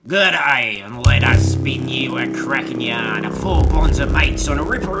G'day, and let us spin you a cracking yarn of four bonds of mates on a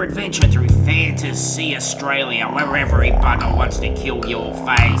ripper adventure through Fantasy Australia, where every bugger wants to kill your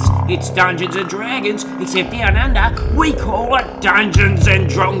face. It's Dungeons and Dragons, except down under, we call it Dungeons and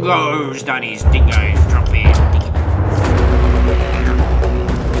Drongos. Dunnies, dingoes, drop in.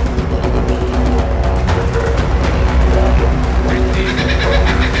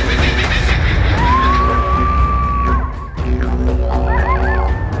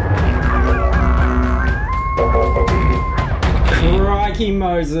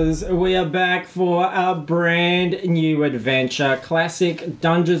 Moses, we are back for our brand new adventure. Classic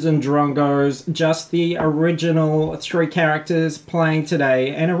Dungeons and Drongos, just the original three characters playing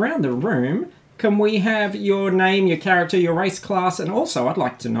today. And around the room, can we have your name, your character, your race, class, and also I'd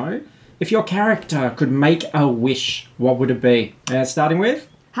like to know if your character could make a wish, what would it be? Starting with?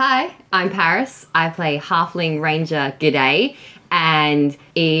 Hi, I'm Paris. I play Halfling Ranger G'day. And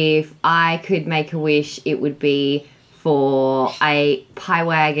if I could make a wish, it would be for a pie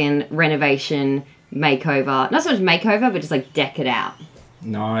wagon renovation makeover. Not so much makeover, but just like deck it out.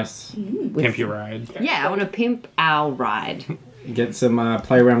 Nice. Pimp your ride. Yeah, I want to pimp our ride. Get some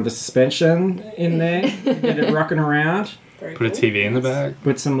play around with the suspension in there. Get it rocking around. Put a TV in the back.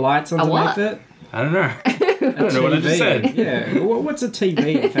 Put some lights underneath it. I don't know. I don't know what I just said. Yeah. What's a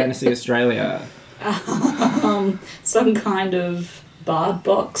TV in Fantasy Australia? Some kind of bard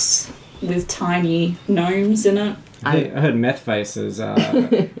box with tiny gnomes in it. I heard Methface's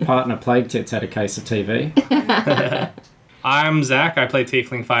partner Plague Tits had a case of TV. I'm Zach. I play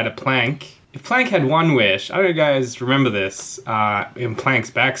Tiefling Fighter Plank. If Plank had one wish, I don't know if you guys remember this. In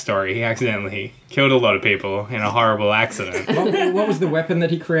Plank's backstory, he accidentally killed a lot of people in a horrible accident. What was the weapon that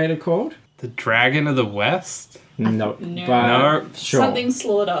he created called? The Dragon of the West? No. No. Sure. Something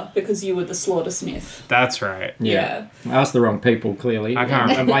slaughter, because you were the slaughter-smith. That's right. Yeah. I asked the wrong people, clearly. I can't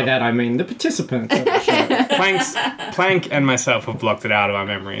remember. And by that I mean the participants of the show. Plank and myself have blocked it out of our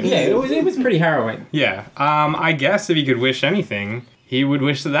memories. Yeah, it was pretty harrowing. Yeah. I guess if he could wish anything, he would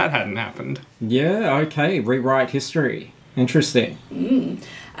wish that hadn't happened. Yeah, okay. Rewrite history. Interesting.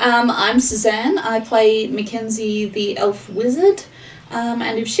 I'm Suzanne. I play Mackenzie the Elf Wizard.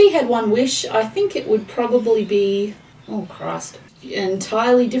 And if she had one wish, I think it would probably be, oh Christ, an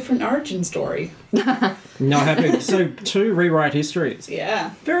entirely different origin story. So two rewrite histories.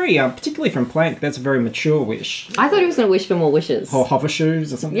 Yeah. Very, particularly from Plank, that's a very mature wish. I thought he was going to wish for more wishes. Or hover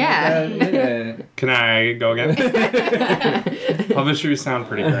shoes or something Yeah. like that. Yeah. Can I go again? Hover shoes sound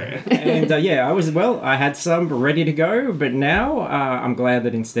pretty great. And I had some ready to go, but now I'm glad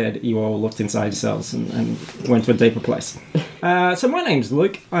that instead you all looked inside yourselves and went to a deeper place. So my name's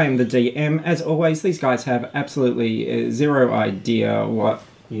Luke. I am the DM. As always, these guys have absolutely zero idea what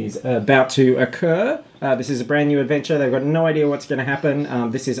is about to occur. This is a brand new adventure. They've got no idea what's going to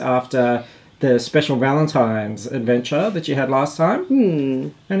happen. This is after the special Valentine's adventure that you had last time.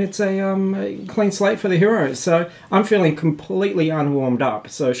 And it's a clean slate for the heroes. So I'm feeling completely unwarmed up.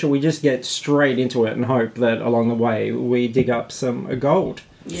 So shall we just get straight into it and hope that along the way we dig up some gold?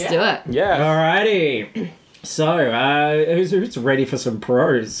 Let's do it. Yeah. Alrighty. So, who's ready for some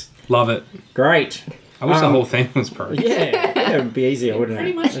prose? Love it. Great. I wish the whole thing was prose. Yeah, it would be easier, wouldn't it?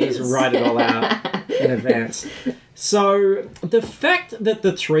 Pretty much Just is. write it all out in advance. So, the fact that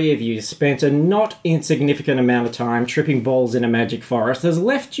the three of you spent a not insignificant amount of time tripping balls in a magic forest has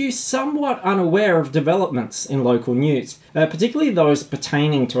left you somewhat unaware of developments in local news, particularly those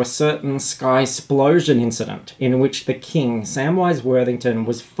pertaining to a certain Sky-splosion incident in which the king, Samwise Worthington,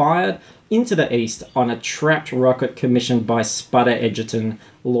 was fired into the east on a trapped rocket commissioned by Sputter Edgerton,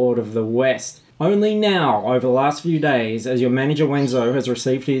 Lord of the West. Only now, over the last few days, as your manager Wenzo has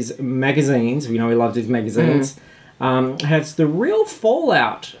received his magazines, we know he loved his magazines, has the real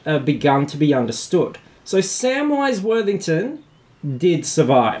fallout begun to be understood. So Samwise Worthington did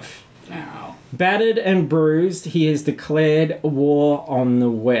survive. Ow. Battered and bruised, he has declared war on the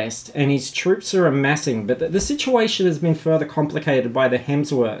West, and his troops are amassing, but the situation has been further complicated by the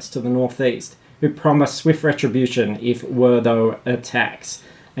Hemsworths to the northeast, who promise swift retribution if Wertho attacks.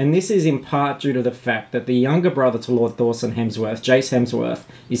 And this is in part due to the fact that the younger brother to Lord Thorson Hemsworth, Jace Hemsworth,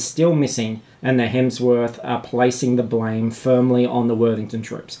 is still missing, and the Hemsworth are placing the blame firmly on the Worthington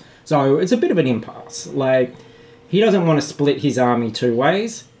troops. So it's a bit of an impasse. Like, he doesn't want to split his army two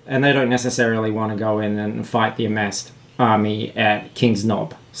ways, and they don't necessarily want to go in and fight the amassed army at King's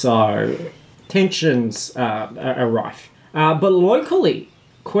Knob. So tensions are rife. But locally,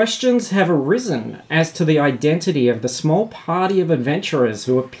 questions have arisen as to the identity of the small party of adventurers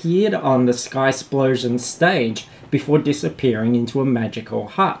who appeared on the Sky-splosion stage before disappearing into a magical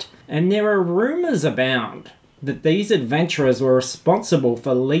hut. And there are rumours abound that these adventurers were responsible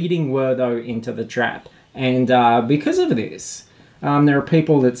for leading Wertho into the trap. And because of this, there are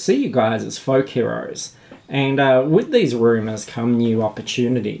people that see you guys as folk heroes. And with these rumours come new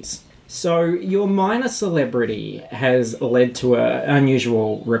opportunities. So your minor celebrity has led to an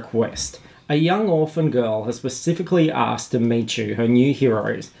unusual request. A young orphan girl has specifically asked to meet you, her new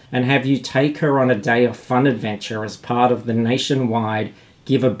heroes, and have you take her on a day of fun adventure as part of the nationwide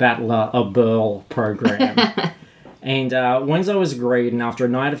Give a Battler a Burl program. And Wenzo has agreed, and after a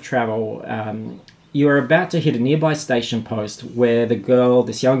night of travel, you are about to hit a nearby station post where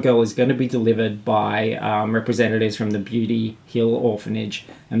this young girl, is going to be delivered by representatives from the Beauty Hill Orphanage,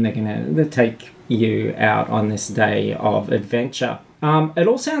 and they're going to take you out on this day of adventure. It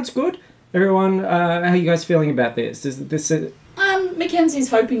all sounds good. Everyone, how are you guys feeling about this? Mackenzie's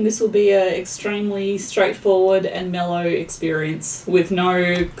hoping this will be an extremely straightforward and mellow experience with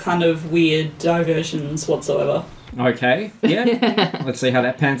no kind of weird diversions whatsoever. Okay, yeah. Let's see how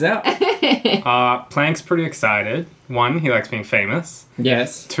that pans out. Plank's pretty excited. 1, he likes being famous.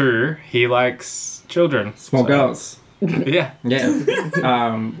 Yes. 2, he likes children. Small girls. Yeah.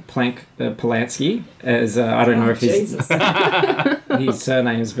 Yeah. Plank Polanski, as I don't know if his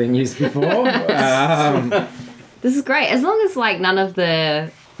surname's been used before. This is great. As long as none of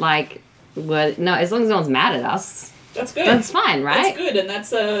the as long as no one's mad at us. That's good. That's fine, right? That's good, and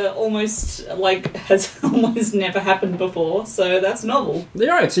that's almost has almost never happened before, so that's novel.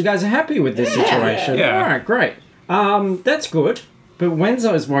 Alright, so you guys are happy with this situation. Yeah. Alright, great. That's good. But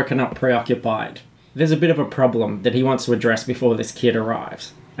Wenzo's woken up preoccupied. There's a bit of a problem that he wants to address before this kid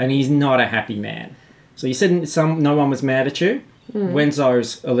arrives. And he's not a happy man. So you said no one was mad at you?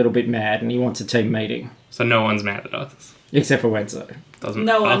 Wenzo's a little bit mad and he wants a team meeting. So no one's mad at us. Except for Wenzo.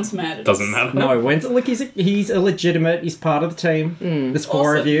 No one's mad at us. Doesn't matter. No, Wenzo, look, he's a legitimate, he's part of the team. There's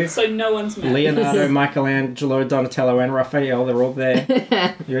 4 of you. So no one's mad. Leonardo, Michelangelo, Donatello, and Raphael, they're all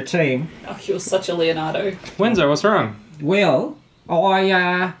there. You're a team. Oh, you're such a Leonardo. Wenzo, what's wrong? Well,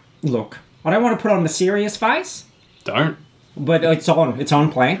 look, I don't want to put on the serious face, Don't. but it's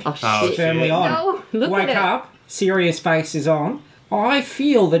on Plank. Oh, Oh, shit. Firmly shit. on. No, look Wake at it. up, serious face is on. I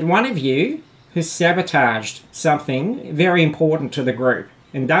feel that one of you has sabotaged something very important to the group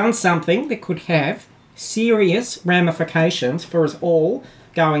and done something that could have serious ramifications for us all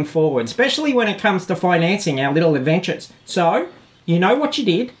going forward, especially when it comes to financing our little adventures. So, you know what you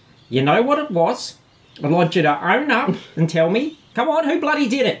did, you know what it was. I'd like you to own up and tell me, come on, who bloody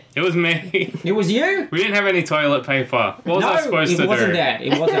did it? It was me. It was you? We didn't have any toilet paper. What was I supposed to do? it wasn't that.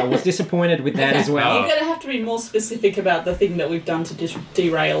 It was. I was disappointed with that as well. You're going to have to be more specific about the thing that we've done to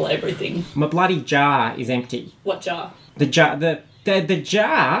derail everything. My bloody jar is empty. What jar? The jar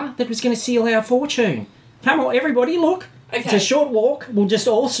that was going to seal our fortune. Come on, everybody, look. Okay. It's a short walk. We'll just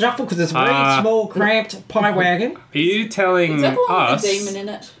all shuffle because it's a very small, cramped pie wagon. Are you telling Is that the one with us the demon in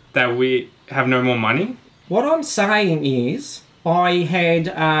it? that we have no more money? What I'm saying is, I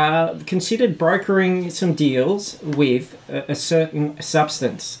had considered brokering some deals with a certain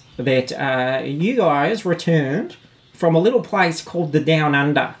substance that you guys returned from a little place called the Down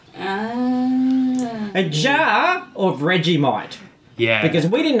Under. A jar of Vegemite. Yeah. Because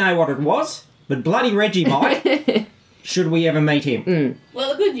we didn't know what it was, but bloody Vegemite, should we ever meet him.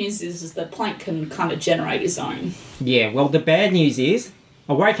 Well, the good news is that Plank can kind of generate his own. Yeah, well, the bad news is,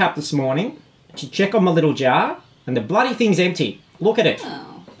 I woke up this morning to check on my little jar, and the bloody thing's empty. Look at it.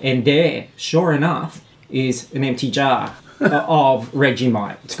 Oh. And there, sure enough, is an empty jar of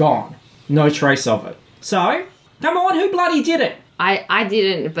Vegemite. It's gone. No trace of it. So, come on, who bloody did it? I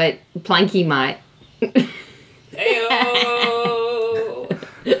didn't, but Planky might. Heyo!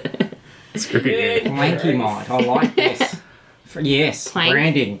 Screw you. Planky might. I like this. Yes, Plank.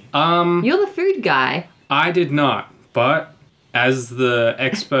 branding. You're the food guy. I did not, but as the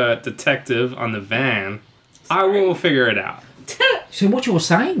expert detective on the van, I will figure it out. So what you're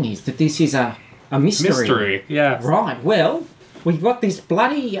saying is that this is a mystery. Mystery, yeah. Right, well, we've got this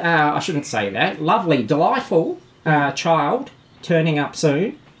bloody, I shouldn't say that, lovely, delightful child turning up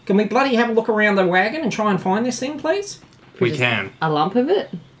soon. Can we bloody have a look around the wagon and try and find this thing, please? We can. A lump of it?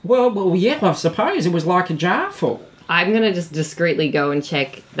 Well, yeah, I suppose it was like a jar full. I'm gonna just discreetly go and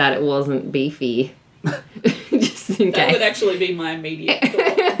check that it wasn't beefy. Just in That would case. actually be my immediate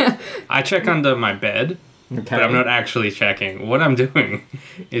thought. I check under my bed, Okay. but I'm not actually checking. What I'm doing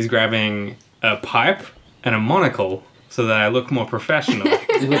is grabbing a pipe and a monocle so that I look more professional.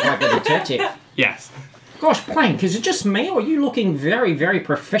 You look like a detective. Yes. Gosh, Plank, is it just me, or are you looking very, very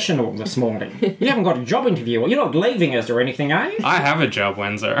professional this morning? You haven't got a job interview, or you're not leaving us or anything, are you? I have a job,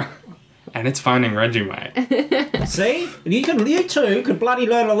 Wenzer. And it's finding Vegemite. See? You two could bloody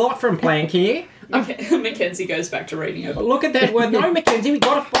learn a lot from Plank here. Mackenzie goes back to reading her book. Look at that word. No, Mackenzie, we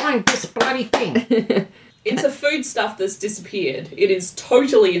got to find this bloody thing. It's a foodstuff that's disappeared. It is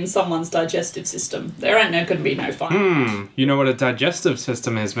totally in someone's digestive system. There ain't going to be no fun. You know what a digestive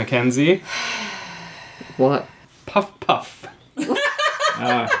system is, Mackenzie? What? Puff puff.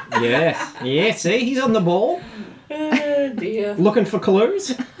 Yeah, see, he's on the ball. Oh, dear. Looking for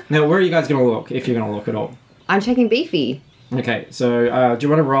clues. Now, where are you guys going to look, if you're going to look at all? I'm checking Beefy. Okay, so do you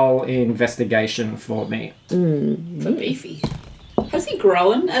want to roll investigation for me? For Beefy. Has he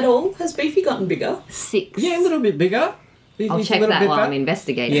grown at all? Has Beefy gotten bigger? 6. Yeah, a little bit bigger. I'll He's a check little that bit while fat. I'm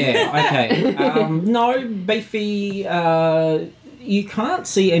investigating. Yeah, okay. No, Beefy, you can't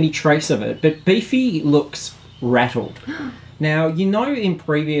see any trace of it, but Beefy looks rattled. Now, you know in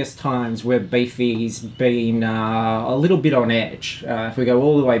previous times where Beefy's been a little bit on edge, if we go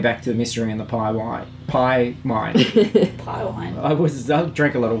all the way back to the Mystery and the Pie Wine. Pie wine. I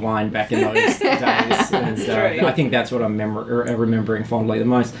drank a lot of wine back in those days, and true. I think that's what I'm remembering fondly the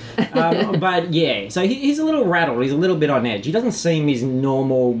most. But yeah, so he's a little rattled. He's a little bit on edge. He doesn't seem his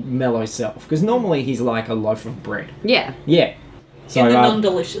normal mellow self, because normally he's like a loaf of bread. Yeah. Yeah. So, In the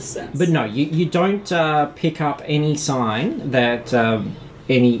non-delicious sense. but no, you don't pick up any sign that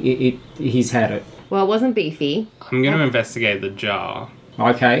he's had it. Well, it wasn't Beefy. I'm going to investigate the jar.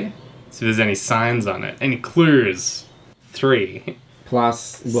 Okay. See if there's any signs on it. Any clues. 3.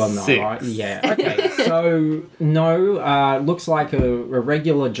 Plus, well, no, 6. right? Yeah. Okay. So no, looks like a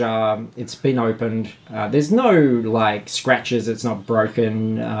regular jar. It's been opened. There's no like scratches. It's not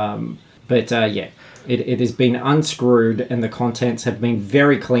broken. But yeah. It has been unscrewed and the contents have been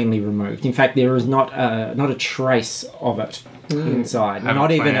very cleanly removed. In fact, there is not a trace of it inside. Have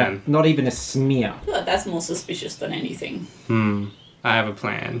a Not even a smear. I feel like that's more suspicious than anything. I have a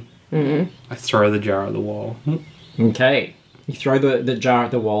plan. I throw the jar at the wall. Okay. You throw the jar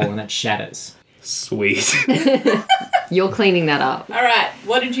at the wall and it shatters. Sweet. You're cleaning that up. All right,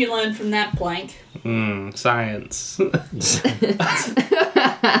 what did you learn from that, Plank? Science.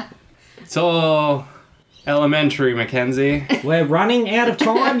 It's all elementary, Mackenzie. We're running out of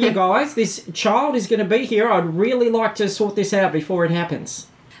time, you guys. This child is going to be here. I'd really like to sort this out before it happens.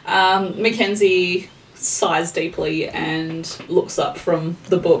 Mackenzie sighs deeply and looks up from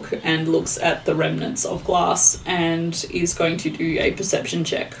the book and looks at the remnants of glass and is going to do a perception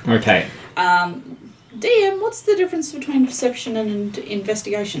check. Okay. DM, what's the difference between perception and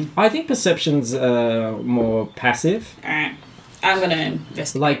investigation? I think perception's more passive. Alright, I'm going to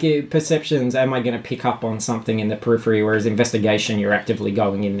investigate. Like, perceptions, am I going to pick up on something in the periphery, whereas investigation, you're actively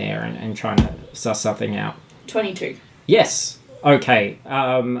going in there and trying to suss something out. 22. Yes. Okay.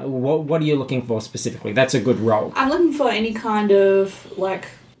 What are you looking for specifically? That's a good roll. I'm looking for any kind of, like,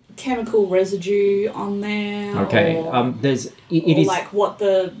 chemical residue on there. Okay. Or, There's... or It is... like, what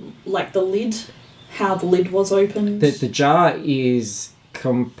the lid, how the lid was opened. The jar is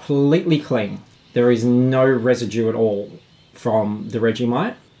completely clean. There is no residue at all from the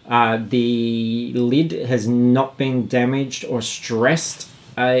Regimite. The lid has not been damaged or stressed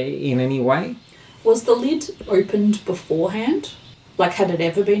in any way. Was the lid opened beforehand? Like, had it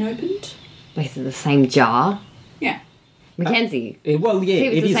ever been opened? Wait, is it the same jar? Yeah. Mackenzie. Well, yeah, See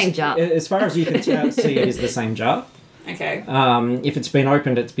if it's it the is. same jar. As far as you can see, it is the same jar. Okay. If it's been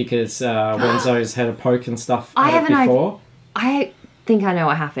opened, it's because Renzo's had a poke and stuff I at have it an idea. before. I think I know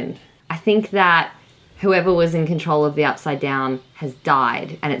what happened. I think that whoever was in control of the Upside Down has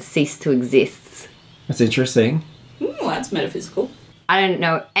died and it ceased to exist. That's interesting. Ooh, that's metaphysical. I don't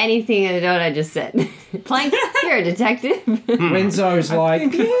know anything of what I just said. Plank, you're a detective. Renzo's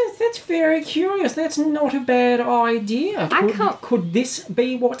like, yes, that's very curious. That's not a bad idea. Could this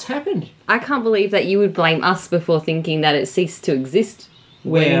be what's happened? I can't believe that you would blame us before thinking that it ceased to exist.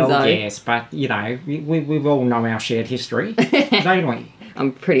 Well, Renzo. yes, but, you know, we've all know our shared history, don't we?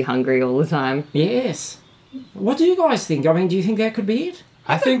 I'm pretty hungry all the time. Yes. What do you guys think? I mean, do you think that could be it?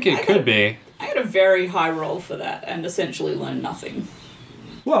 I think it could be. I got a very high roll for that and essentially learned nothing.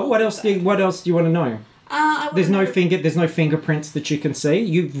 Well, what else do you want to know? There's no fingerprints that you can see.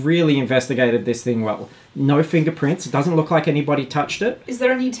 You've really investigated this thing well. No fingerprints. It doesn't look like anybody touched it. Is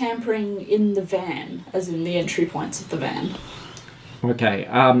there any tampering in the van, as in the entry points of the van? Okay.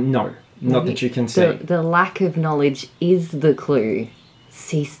 No, not that you can see. The lack of knowledge is the clue.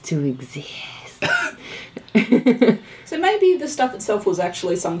 Cease to exist. So maybe the stuff itself was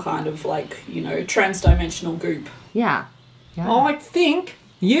actually some kind of, like, you know, trans-dimensional goop. Yeah. I think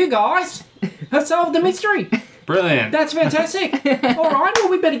you guys have solved the mystery. Brilliant. That's fantastic. All right, well,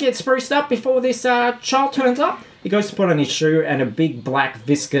 we better get spruced up before this child turns up. He goes to put on his shoe, and a big, black,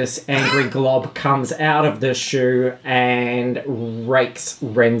 viscous, angry glob comes out of the shoe and rakes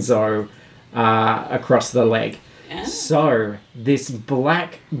Renzo across the leg. Yeah. So, this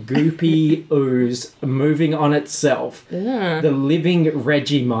black, goopy ooze moving on itself, the living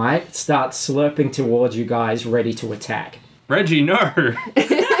Reggie-mite starts slurping towards you guys, ready to attack. Reggie, no.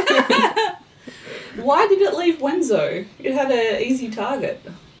 Why did it leave Wenzo? It had an easy target.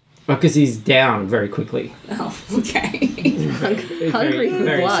 Because he's down very quickly. Oh, okay. He's Hungry for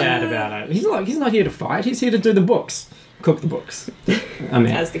very blood. sad about it. He's not here to fight, he's here to do the books. Cook the books. I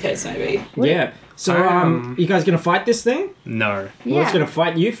mean, As the case may be. yeah. So, you guys gonna fight this thing? No. Well, it's gonna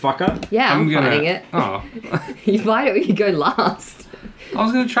fight you, fucker. Yeah, I'm gonna. fighting it. Oh. You fight it when you go last. I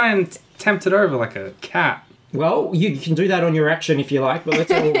was gonna try and tempt it over like a cat. Well, you can do that on your action if you like, but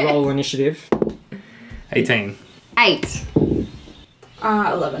let's all roll initiative. 18. 8.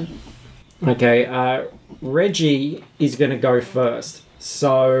 11. Okay, Reggie is going to go first.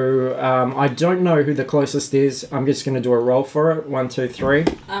 So, I don't know who the closest is. I'm just going to do a roll for it. 1, 2, 3.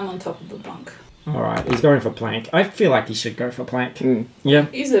 I'm on top of the bunk. Alright, he's going for Plank. I feel like he should go for Plank. Yeah?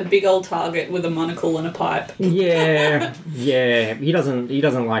 He's a big old target with a monocle and a pipe. Yeah, yeah. He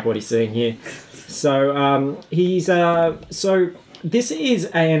doesn't like what he's seeing here. So, so this is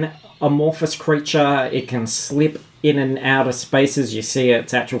an amorphous creature. It can slip in and out of spaces. You see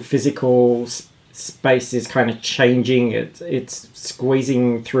its actual physical space is kind of changing. It's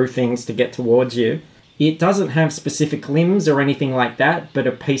squeezing through things to get towards you. It doesn't have specific limbs or anything like that, but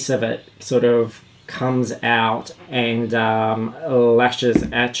a piece of it sort of comes out and lashes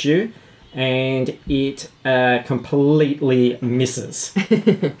at you, and it completely misses.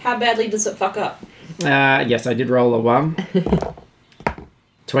 How badly does it fuck up? Yes, I did roll a 1.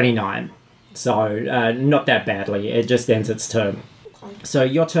 29. So, not that badly. It just ends its turn. So,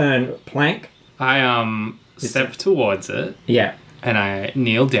 your turn, Plank. I step towards it Yeah. and I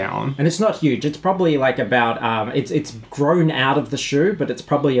kneel down. And it's not huge. It's probably like about, it's grown out of the shoe, but it's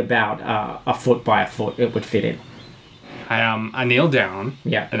probably about a foot by a foot it would fit in. I kneel down.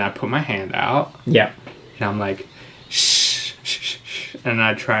 Yeah. And I put my hand out Yeah. and I'm like, shh, shh, shh, shh, and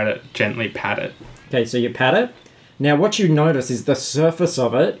I try to gently pat it. Okay, so you pat it. Now, what you notice is the surface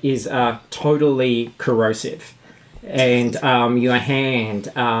of it is totally corrosive. And your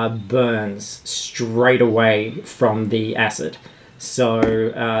hand burns straight away from the acid. So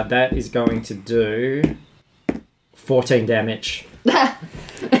that is going to do 14 damage. Watch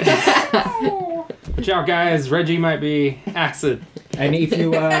out, guys. Reggie might be acid. And if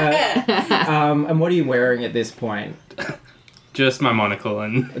you... and what are you wearing at this point? Just my monocle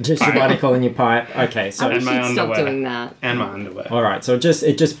and Just your pipe. monocle and your pipe. Okay, so... I wish my you'd stop underwear. doing that. And my underwear. All right, so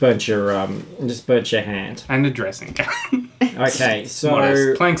it just burnt your hand. And a dressing gown. Okay, so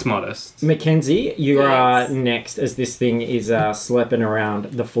Modest. Plank's modest. Mackenzie, you are Yes. next as this thing is slapping around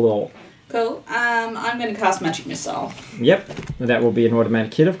the floor. Cool. I'm going to cast Magic Missile. Yep, that will be an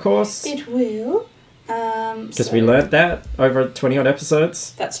automatic hit, of course, It will. because we learnt that over 20 odd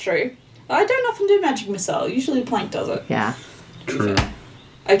episodes. That's true. I don't often do Magic Missile. Usually Plank does it. Yeah. True.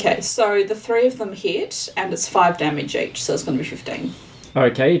 Okay, so the 3 of them hit, and it's 5 damage each, so it's going to be 15.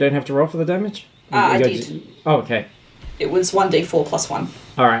 Okay, you don't have to roll for the damage. I You did. Oh, okay. It was 1d4 plus 1.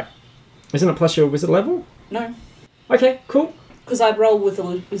 All right. Isn't it plus your wizard level? No. Okay, cool. Because I'd roll with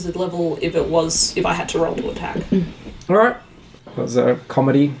a wizard level if I had to roll to attack. All right. That was a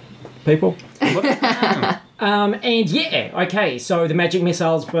comedy, people. And yeah, okay, so the magic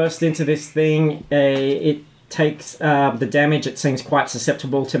missiles burst into this thing. It takes the damage. It seems quite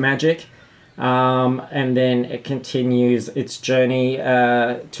susceptible to magic. And then it continues its journey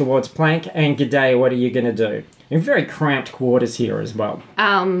towards Plank. And G'day, what are you going to do? In very cramped quarters here as well.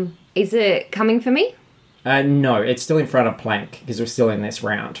 Is it coming for me? No, it's still in front of Plank because we're still in this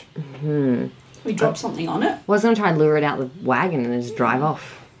round. We drop something on it. I was going to try and lure it out the wagon and then just drive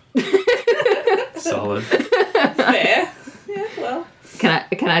off. Solid. Fair. Yeah, well.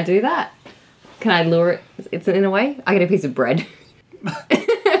 Can I do that? Can I lure it? It's in a way. I get a piece of bread.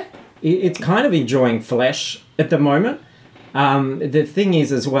 It's kind of enjoying flesh at the moment. The thing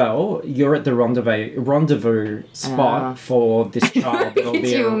is, as well, you're at the rendezvous spot for this child Could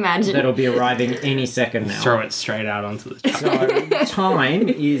you imagine? that'll be arriving any second now. Throw it straight out onto the child. So time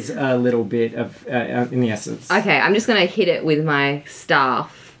is a little bit of in the essence. Okay, I'm just going to hit it with my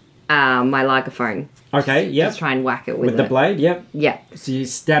staff, my ligaphone. Okay, yep. Just try and whack it with With the it. blade, yep. Yeah. So you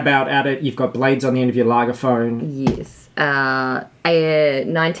stab out at it. You've got blades on the end of your lagerphone. Yes.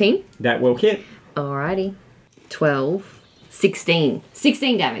 19. That will hit. Alrighty. 12. 16.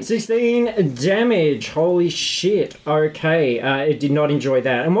 16 damage. 16 damage. Holy shit. Okay, it did not enjoy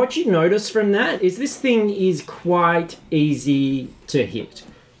that. And what you notice from that is this thing is quite easy to hit.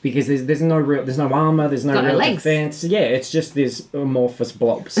 because there's no armor, there's no Got no real legs. defense. Yeah, it's just this amorphous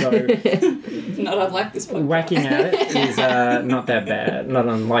blob. So Not unlike this one. whacking at it is not that bad, not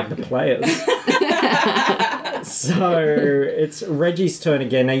unlike the players. So it's Reggie's turn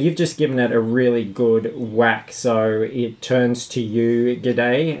again. Now you've just given it a really good whack, so it turns to you,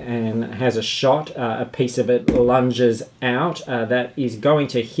 G'day, and has a shot. A piece of it lunges out. That is going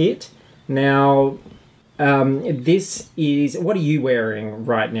to hit. Now, this is... What are you wearing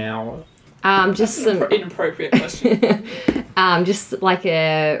right now? Just some, Inappropriate question. just like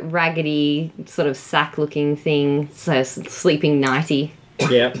a raggedy sort of sack-looking thing. So sleeping nighty.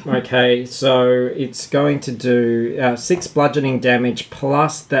 Yep, okay. So it's going to do 6 bludgeoning damage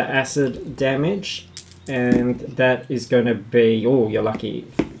plus the acid damage. And that is going to be... Oh, you're lucky.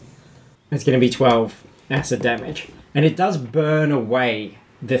 It's going to be 12 acid damage. And it does burn away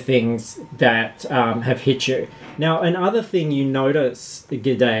the things that have hit you. Now, another thing you notice,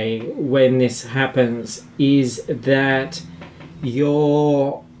 G'day, when this happens is that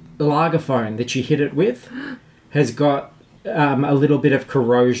your lagerphone that you hit it with has got a little bit of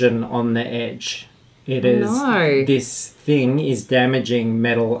corrosion on the edge. It is... No. This thing is damaging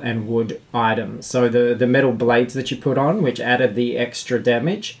metal and wood items. So the metal blades that you put on, which added the extra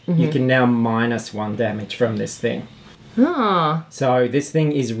damage, you can now minus 1 damage from this thing. Oh. So this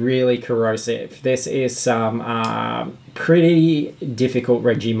thing is really corrosive. This is some pretty difficult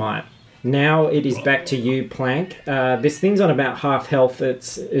Regimite. Now it is back to you, Plank. This thing's on about half health.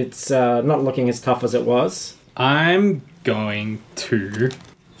 It's not looking as tough as it was. I'm going to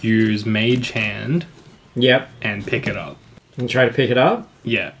use Mage Hand Yep. and pick it up. And try to pick it up.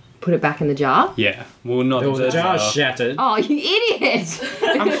 Yeah. Put it back in the jar. Yeah. Well, not Oh, the jar. jar's shattered. Oh, you idiot!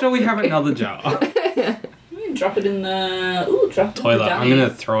 I'm sure we have another jar. Drop it in the... Ooh, drop it in Toilet. the I'm dummy. going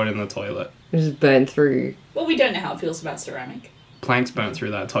to throw it in the toilet. Just burn through. Well, we don't know how it feels about ceramic. Plank's burnt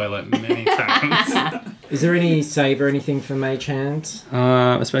through that toilet many times. Is there any save or anything for Mage Hand?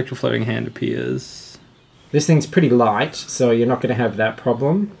 A spectral floating hand appears. This thing's pretty light, so you're not going to have that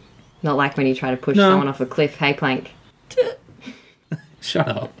problem. Not like when you try to push No. someone off a cliff. Hey, Plank. Shut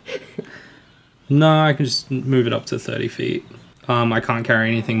up. No, I can just move it up to 30 feet. I can't carry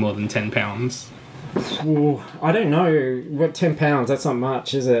anything more than 10 pounds. Ooh, I don't know. What, 10 pounds? That's not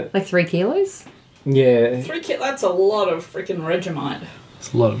much, is it? Like 3 kilos? Yeah. 3 kit, that's a lot of freaking Regimite.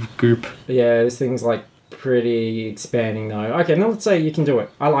 It's a lot of goop. Yeah, this thing's like pretty expanding though. Okay, now let's say you can do it.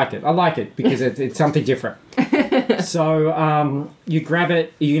 I like it because it's something different. So you grab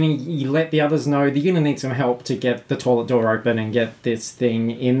it. You let the others know that you're gonna need some help to get the toilet door open and get this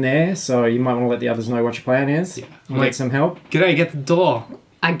thing in there. So you might want to let the others know what your plan is. Yeah. You need some help. G'day, get the door.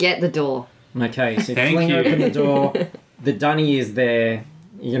 I get the door. Okay, so Thank fling you. open the door. The dunny is there.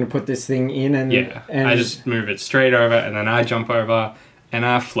 You're gonna put this thing in and Yeah. and I just move it straight over and then I jump over and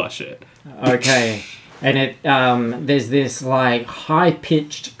I flush it. okay. And it there's this like high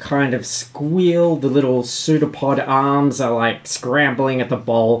pitched kind of squeal. The little pseudopod arms are like scrambling at the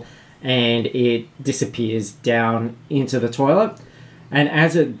bowl, and it disappears down into the toilet. And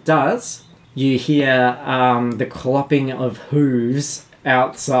as it does, you hear the clopping of hooves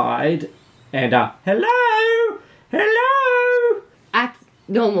outside, and hello, hello. Act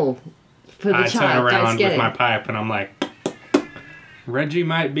normal for the I child. turn Don't around scare with my them. pipe and I'm like, Reggie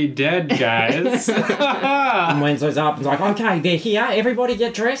might be dead, guys. And Wenzel's up and is like, okay, they're here. Everybody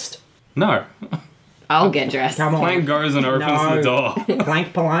get dressed. No. I'll get dressed. Come on. Plank goes and opens No. the door.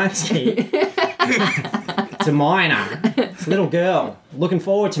 Plank Polanski. It's a minor. It's a little girl. Looking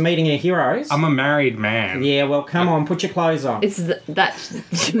forward to meeting her heroes. I'm a married man. Yeah, well, come on, put your clothes on. That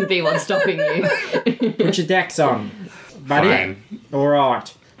shouldn't be what's stopping you. Put your decks on. Buddy. Fine.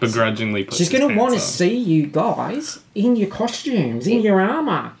 Alright. Begrudgingly puts She's his going to pants want to on. see you guys in your costumes, in your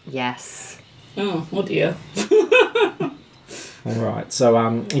armour. Yes. Oh dear. Alright,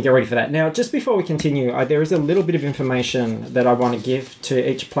 so get ready for that. Now, just before we continue, there is a little bit of information that I want to give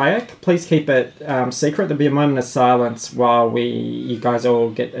to each player. Please keep it secret. There'll be a moment of silence while you guys all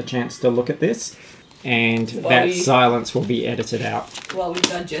get a chance to look at this. And that we- silence will be edited out. While we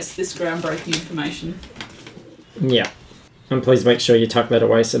digest this groundbreaking information. Yeah. And please make sure you tuck that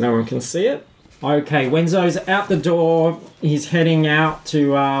away so no one can see it. Okay, Wenzo's out the door. He's heading out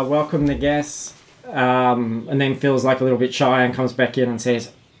to welcome the guests. And then feels like a little bit shy and comes back in and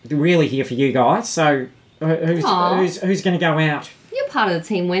says, really here for you guys. So Aw. who's going to go out? You're part of the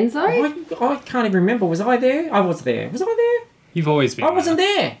team, Wenzo. I can't even remember. Was I there? I was there. Was I there? You've always been I wasn't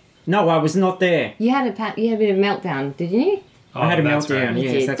there. No, I was not there. You had a bit of a meltdown, didn't you? I had a that's meltdown. right. You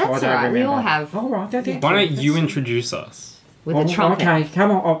Yes, did. that's That's why I don't all right, we remember. all have. All right, that's Why don't you introduce us? With a trumpet. Okay,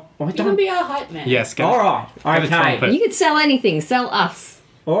 come on. I You can don't. be our hype man. Yes, get All right. Get a Okay. trumpet. You could sell anything. Sell us.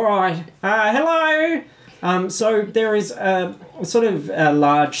 All right. Hello. So there is a sort of a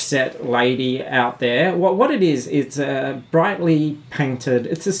large set lady out there. What it is, it's a brightly painted.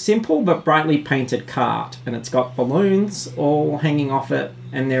 It's a simple but brightly painted cart, and it's got balloons all hanging off it,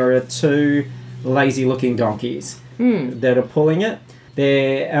 and there are two lazy-looking donkeys that are pulling it.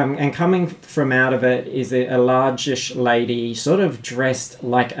 And coming from out of it is a largish lady, sort of dressed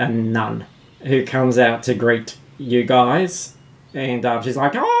like a nun, who comes out to greet you guys. And she's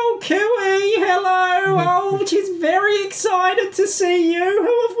like, "Oh, Kiwi, hello! Oh, she's very excited to see you.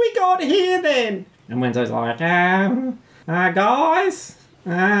 Who have we got here then?" And Wenzo's like, guys,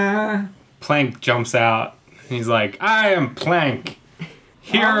 Plank jumps out. He's like, I am Plank,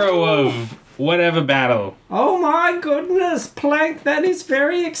 hero of whatever battle. Oh my goodness, Plank, that is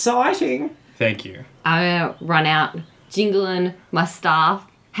very exciting. Thank you. I'm gonna run out, jingling my staff.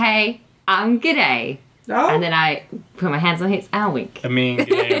 Hey, G'day. Oh, And then I put my hands on hips and I'll wink. Me and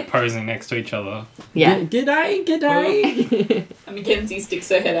G'day are posing next to each other. Yeah. G'day. And Mackenzie sticks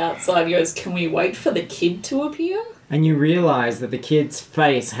her head outside and goes, "Can we wait for the kid to appear?" And you realise that the kid's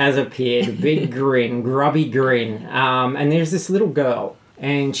face has appeared, a big grin, grubby grin. And there's this little girl,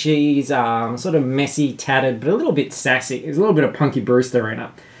 and she's sort of messy, tattered, but a little bit sassy. There's a little bit of Punky Brewster in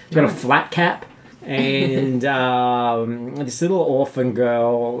her. She's got a flat cap, and this little orphan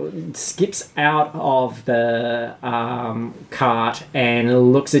girl skips out of the cart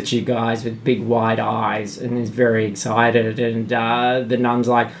and looks at you guys with big wide eyes and is very excited. And the nun's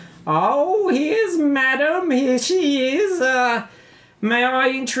like, "Oh, here's Madam. Here she is. May I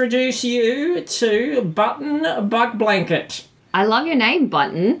introduce you to Button Bug Blanket?" I love your name,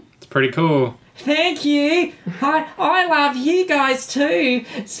 Button. It's pretty cool. "Thank you. I love you guys too,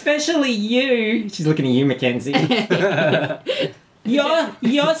 especially you." She's looking at you, Mackenzie.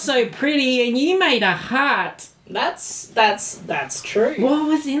 You're so pretty, and you made a heart. That's true. What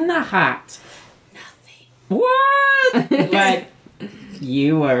was in the hut? Nothing. What? But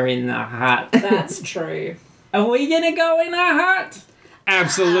you were in the hut. That's true. Are we gonna go in a hut?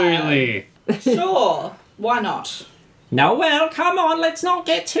 Absolutely. Sure. Why not? No, well, come on, let's not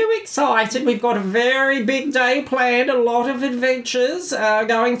get too excited. We've got a very big day planned, a lot of adventures,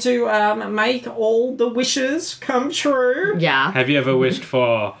 going to make all the wishes come true. Yeah. Have you ever wished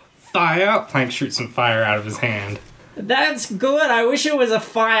for fire? Plank shoots some fire out of his hand. That's good. I wish it was a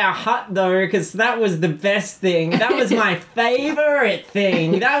fire hut, though, because that was the best thing. That was my favourite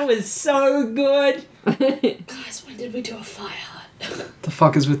thing. That was so good. Guys, when did we do a fire hut? The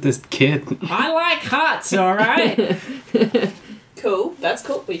fuck is with this kid? I like huts, all right? Cool. That's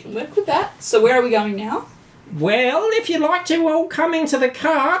cool. We can work with that. So where are we going now? Well, if you'd like to all come into the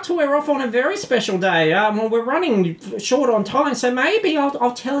cart, we're off on a very special day. Well, we're running short on time, so maybe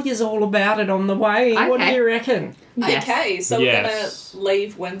I'll tell you all about it on the way. What do Okay. you reckon? Yes. Okay, so Yes. we're gonna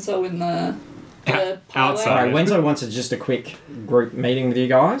leave Wenzo in the Outside. Sorry, Wenzo wants just a quick group meeting with you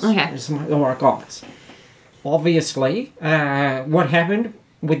guys. Okay. All right, guys. Obviously, what happened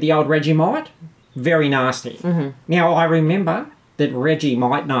with the old Reggie Might, very nasty. Mm-hmm. Now, I remember that Reggie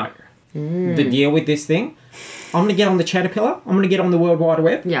might know the deal with this thing. I'm going to get on the Caterpillar. I'm going to get on the World Wide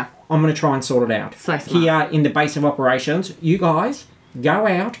Web. Yeah. I'm going to try and sort it out. So smart. Here in the base of operations, you guys go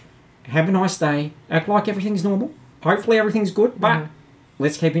out, have a nice day, act like everything's normal. Hopefully everything's good, but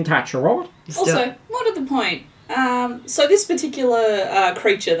let's keep in touch, all right? Also, more to the point. So this particular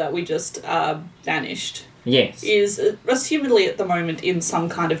creature that we just banished Yes. is assumedly at the moment in some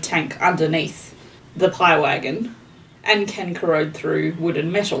kind of tank underneath the pie wagon and can corrode through wood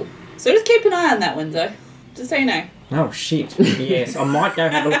and metal. So just keep an eye on that window, just so you know. Oh, shit. Yes, I might go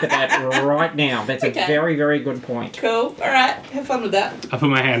have a look at that right now. That's Okay. a very, very good point. Cool. All right. Have fun with that. I put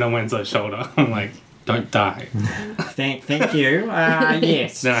my hand on Wenzel's shoulder. I'm like, don't die. Thank you.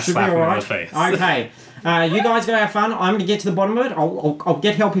 Yes. Then I should slap be him in alright. the face. Okay. You guys go have fun. I'm going to get to the bottom of it. I'll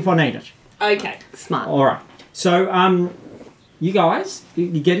get help if I need it. Okay. Smart. All right. So, you guys,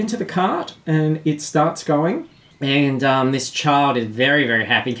 you get into the cart and it starts going. And this child is very, very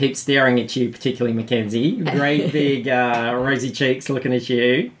happy. Keeps staring at you, particularly Mackenzie. Great big rosy cheeks looking at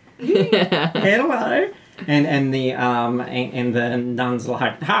you. Hello. And the nun's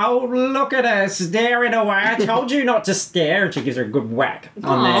like, "Oh, look at her staring away. I told you not to stare." And she gives her a good whack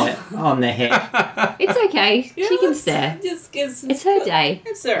on the head. It's okay. Yeah, she can let's stare. Just It's her day.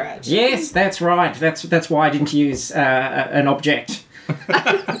 It's alright. Yes, that's right. That's why I didn't use an object.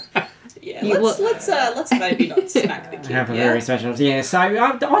 Yeah. You Let's maybe not smack the kid. Have a yeah? very special. Yeah. So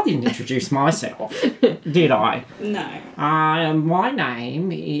I didn't introduce myself, did I? No. My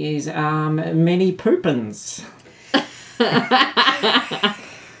name is Many Poopins.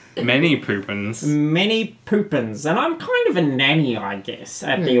 Many poopins. Many poopins. And I'm kind of a nanny, I guess,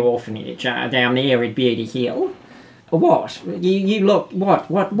 at the orphanage down there at Beardy Hill. What? You look...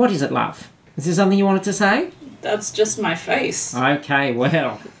 What is it, love? Is there something you wanted to say? That's just my face. Okay,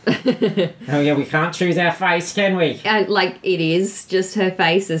 well... oh, yeah, we can't choose our face, can we? And like it is just her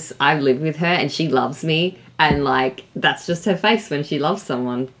face. As I've lived with her and she loves me, and like that's just her face when she loves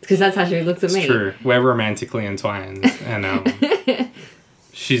someone, because that's how she looks at me. It's true. We're romantically entwined, and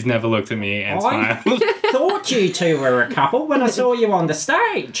she's never looked at me and I smiled. thought you two were a couple when I saw you on the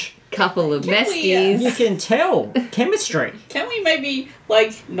stage. Couple of Can we, besties. You can tell. Chemistry. Can we maybe,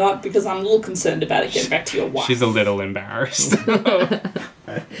 like, not, because I'm a little concerned about it, get back to your wife? She's a little embarrassed.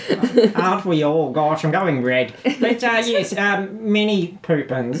 Aren't we all? Gosh, I'm going red. But yes, many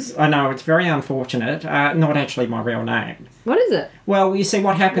poopins. I know, it's very unfortunate. Not actually my real name. What is it? Well, you see,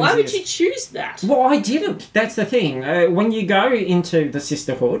 what happens Why would is... you choose that? Well, I didn't. That's the thing. When you go into the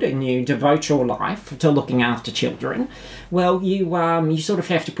sisterhood and you devote your life to looking after children, well, you sort of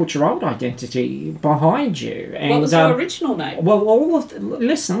have to put your old identity behind you. And, What was your original name? well,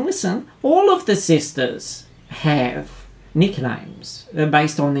 listen. All of the sisters have nicknames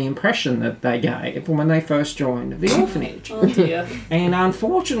based on the impression that they gave when they first joined the orphanage. Oh dear. And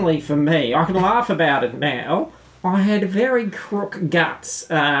unfortunately for me, I can laugh about it now, I had very crook guts,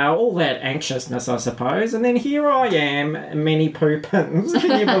 all that anxiousness, I suppose, and then here I am, many poopins.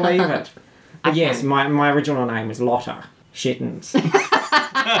 Can you believe it? But yes, my original name was Lotta Shittens.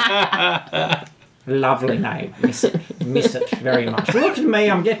 Lovely name. Miss it very much. Look at me,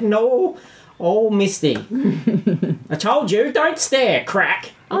 I'm getting all misty. I told you, don't stare,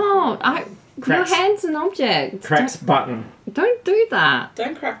 crack. Oh, your Cracks. hand's an object. Cracks button. Don't do that.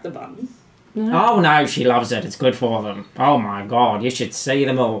 Don't crack the button. Oh no, she loves it. It's good for them. Oh my god, you should see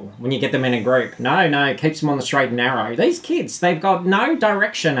them all when you get them in a group. No, keeps them on the straight and narrow. These kids, they've got no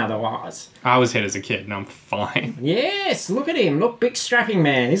direction otherwise. I was hit as a kid, and I'm fine. Yes, look at him. Look, big strapping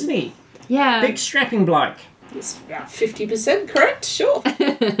man, isn't he? Yeah. Big strapping bloke. It's about 50% correct, sure.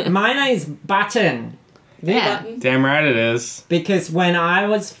 My name's Button. Yeah. Button. Damn right it is. Because when I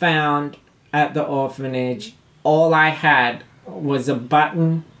was found at the orphanage, all I had was a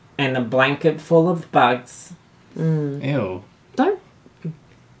button and a blanket full of bugs. Ew. Don't.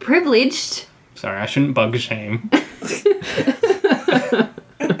 Privileged. Sorry, I shouldn't bug shame.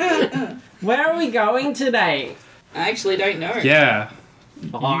 Where are we going today? I actually don't know. Yeah.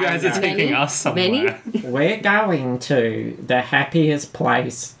 Oh, You guys are taking Many? us somewhere. We're going to the happiest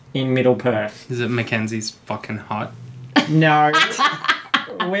place in Middle Perth. Is it Mackenzie's fucking hot? No.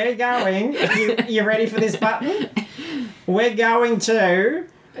 We're going... You ready for this, Button? We're going to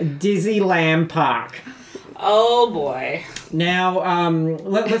Disneyland Park. Oh boy. Now,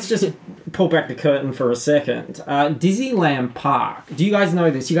 let's just pull back the curtain for a second. Disneyland Park. Do you guys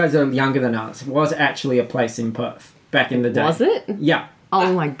know this? You guys are younger than us. It was actually a place in Perth back in the day. Was it? Yeah.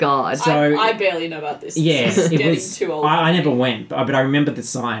 Oh my god. So- I barely know about this. Yeah, This is it getting was. too old. I never went, but I remember the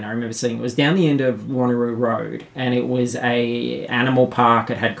sign. I remember seeing it was down the end of Wanneroo Road, and it was a animal park.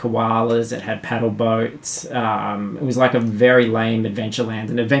 It had koalas. It had paddle boats. It was like a very lame Adventureland,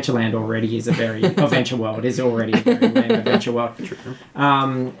 and Adventureland already is a very Adventure World is already a very lame Adventure World. Was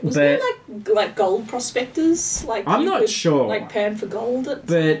But there like gold prospectors? Like I'm you not could, sure. Like pan for gold.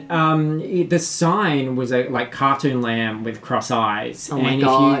 the sign was a like cartoon lamb with cross eyes. Oh my and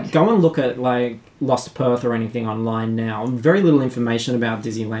God. if you go and look at like Lost Perth or anything online now, very little information about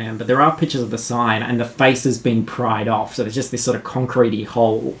Disneyland, but there are pictures of the sign and the face has been pried off, so there's just this sort of concretey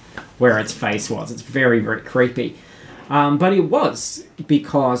hole where its face was. It's very, very creepy. But it was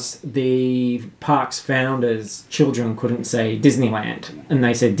because the park's founders' children couldn't say Disneyland, and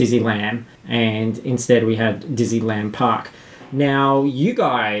they said Disneyland, and instead we had Disneyland Park. Now, you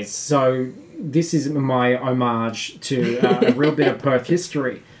guys, so this is my homage to a real bit of Perth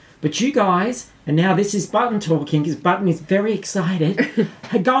history. But you guys, and now this is Button talking, because Button is very excited,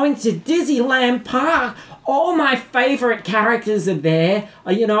 are going to Disneyland Park. All my favourite characters are there.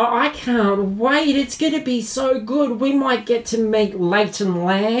 I can't wait. It's going to be so good. We might get to meet Leighton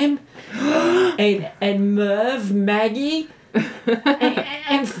Lamb and Merv, Maggie,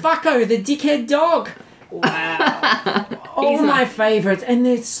 and Fucko, the dickhead dog. Wow. All my favourites. And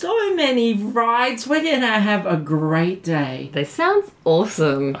there's so many rides. We're going to have a great day. They sounds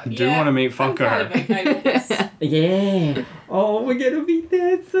awesome. I do want to meet I'm kind of Fucker. okay with this. Yeah. Oh, we're going to be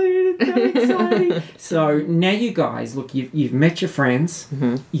there soon. It's so exciting. So now you guys, look, you've met your friends.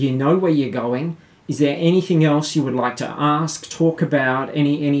 Mm-hmm. You know where you're going. Is there anything else you would like to ask, talk about,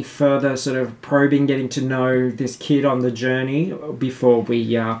 any further sort of probing, getting to know this kid on the journey before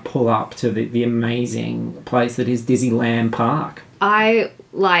we pull up to the amazing place that is Disneyland Park? I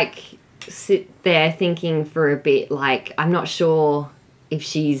like sit there thinking for a bit, like I'm not sure if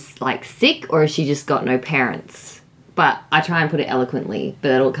she's like sick or if she just got no parents. But I try and put it eloquently,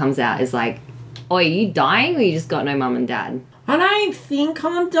 but it all comes out as like, oh, are you dying or you just got no mum and dad? I don't think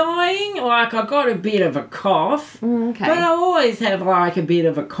I'm dying. Like, I got a bit of a cough. Okay. But I always have, like, a bit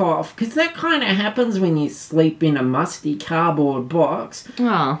of a cough. Because that kind of happens when you sleep in a musty cardboard box.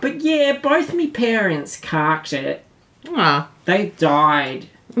 Oh. But yeah, both me parents carked it. Oh. They died.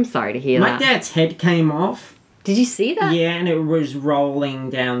 I'm sorry to hear My that. dad's head came off. Did you see that? Yeah, and it was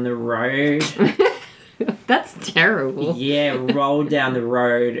rolling down the road. That's terrible. Yeah, rolled down the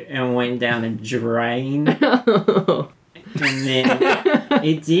road and went down a drain. And then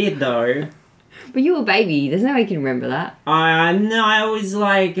it did, though. But you were a baby. There's no way you can remember that. I know I was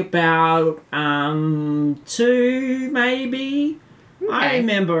like about 2 maybe. I Okay.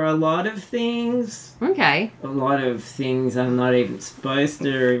 remember a lot of things. Okay. A lot of things I'm not even supposed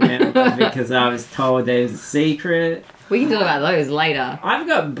to remember because I was told there's a secret. We can talk about those later. I've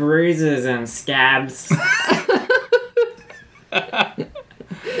got bruises and scabs.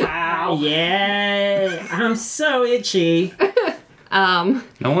 Wow. Yeah, I'm so itchy. Um.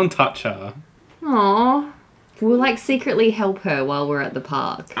 No one touch her. Aw. We'll like secretly help her while we're at the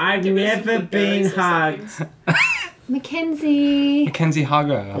park. I've Give her some never good been berries or hugged. something. Mackenzie. Mackenzie, hug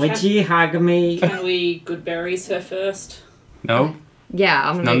her. Would you hug me? Can we good berries her first? No, Yeah,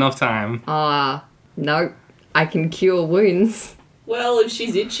 I'm not gonna. enough time. Nope. I can cure wounds. Well, if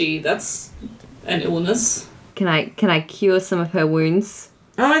she's itchy, that's an illness. Can I cure some of her wounds?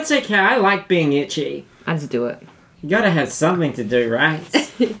 Oh, it's okay. I like being itchy. I just do it. You gotta have something to do, right?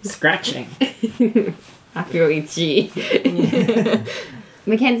 Scratching. I feel itchy.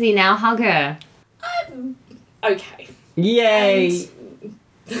 Mackenzie, now hug her. Okay. Yay!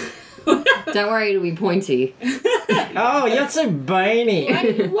 Don't worry, it'll be pointy. Oh, you're so bony.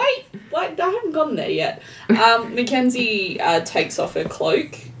 Wait, I haven't gotten there yet. Mackenzie takes off her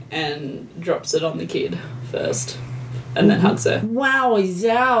cloak and drops it on the kid first, and then hugs her. Wowie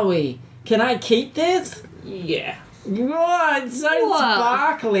zowie. Can I keep this? Yeah. Whoa, it's so Whoa.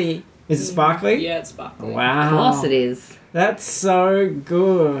 sparkly. Is it sparkly? Yeah, it's sparkling. Wow. Of course it is. That's so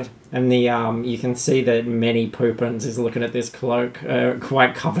good. And the you can see that Manny Poopins is looking at this cloak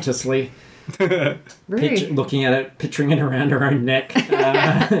quite covetously, Rude. looking at it, picturing it around her own neck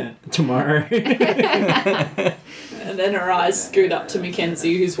tomorrow. And then her eyes scoot up to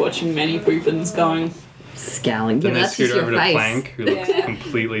Mackenzie, who's watching Manny Poopins, going, Scowling. Then Yeah, they that's scoot just your over to face. Plank, who looks Yeah.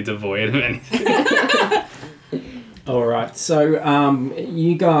 completely devoid of anything. All right, so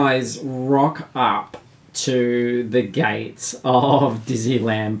you guys rock up to the gates of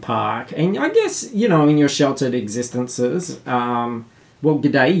Disneyland Park, and I guess in your sheltered existences, well,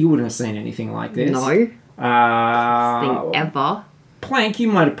 g'day, you wouldn't have seen anything like this. No. Thing ever. Plank, you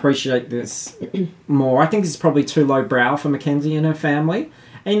might appreciate this more. I think this is probably too lowbrow for Mackenzie and her family.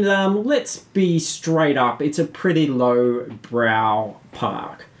 And let's be straight up, it's a pretty lowbrow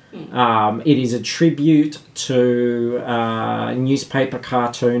park. It is a tribute to a newspaper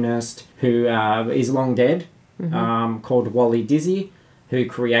cartoonist who is long dead, called Wally Dizzy, who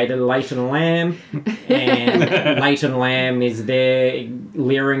created Leighton Lamb. And Leighton Lamb is there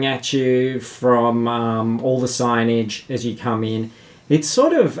leering at you from all the signage as you come in. It's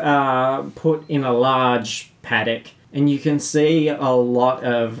sort of put in a large paddock, and you can see a lot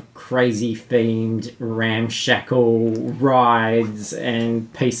of crazy themed ramshackle rides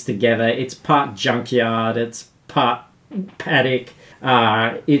and pieced together. It's part junkyard, it's part paddock,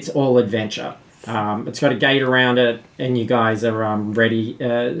 it's all adventure. It's got a gate around it, and you guys are ready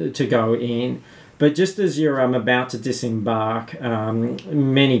to go in. But just as you're about to disembark,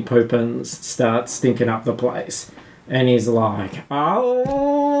 Manny Poopins starts stinking up the place. And he's like,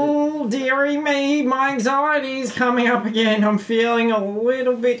 oh, dearie me, my anxiety's coming up again. I'm feeling a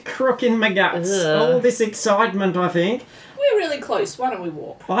little bit crook in my guts. Ugh. All this excitement, I think. we're really close, why don't we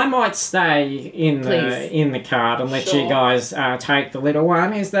walk? I might stay in Please. the cart and let Sure. you guys take the little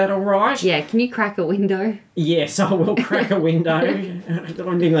one. Is that all right? Yeah, can you crack a window? Yes, I will crack a window.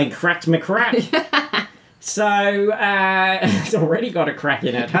 I nearly cracked my crack. So, it's already got a crack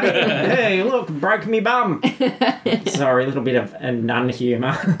in it. Hey, hey, look, broke me bum. Sorry, a little bit of a nun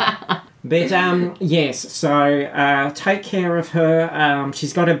humour. But, yes, so take care of her.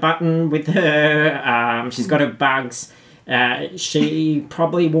 She's got a button with her. She's got her bugs. She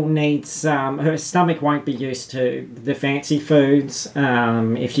probably will need some... Her stomach won't be used to the fancy foods.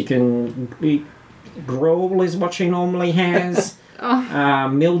 If you can... Gruel is what she normally has.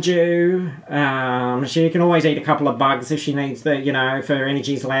 Mildew. She can always eat a couple of bugs if she needs if her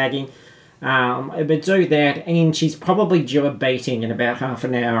energy's lagging. But do that, and she's probably due a beating in about half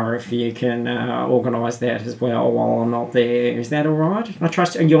an hour if you can organise that as well while I'm not there. Is that all right? Can I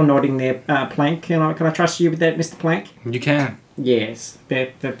trust you? And you're nodding there, Plank. Can I trust you with that, Mr. Plank? You can. Yes,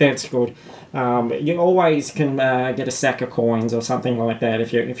 that's good. You always can get a sack of coins or something like that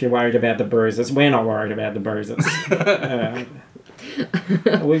if you're worried about the bruises. We're not worried about the bruises.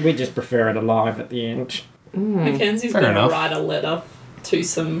 We just prefer it alive at the end. Mackenzie's Fair going to enough. write a letter to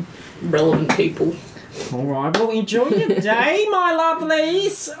some relevant people. All right, well, enjoy your day, my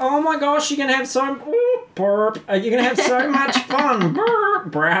lovelies. Oh my gosh, you're gonna have so burp. You're gonna have so much fun.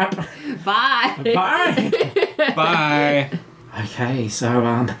 Burp, brap. Bye. Bye. Bye. Okay,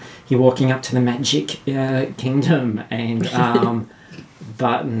 so you're walking up to the Magic Kingdom, and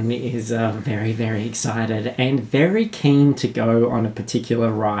Button is very, very excited and very keen to go on a particular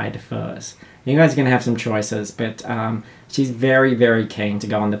ride first. You guys are going to have some choices, but she's very, very keen to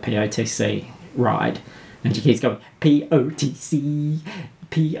go on the POTC ride. And she keeps going, POTC,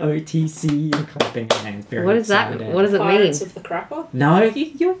 POTC, and clapping her hands. Very What is that? excited. What does it mean? Pirates of the Crapper. No,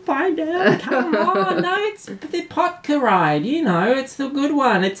 you'll find out. Come on. No, it's the Potka ride. You know, it's the good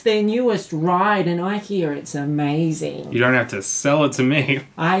one. It's their newest ride, and I hear it's amazing. You don't have to sell it to me.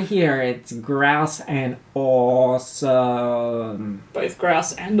 I hear it's grouse and awesome. Both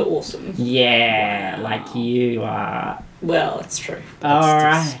grouse and awesome. Yeah, Wow. like you are. Well, it's true. All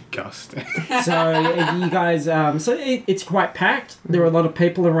right. Disgusting. So you guys, it's quite packed. There are a lot of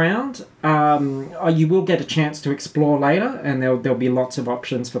people around. You will get a chance to explore later, and there'll be lots of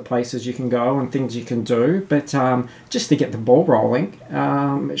options for places you can go and things you can do. But just to get the ball rolling,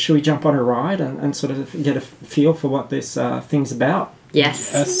 should we jump on a ride and sort of get a feel for what this thing's about?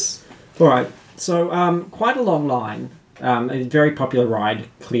 Yes. Yes. All right. So quite a long line. A very popular ride,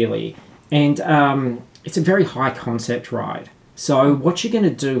 clearly, and it's a very high concept ride. So what you're going to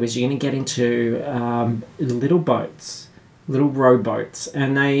do is you're going to get into little boats, little rowboats,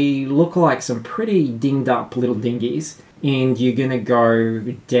 and they look like some pretty dinged up little dinghies. And you're going to go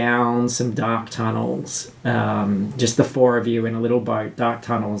down some dark tunnels, just the four of you in a little boat, dark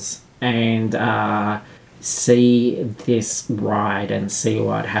tunnels, and see this ride and see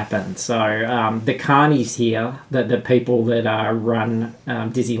what happens. So the carnies here, the people that run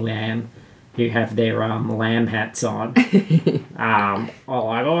Disneyland, who have their lamb hats on, are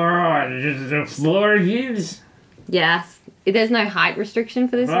like, all right, just the floor of yous. Yes. There's no height restriction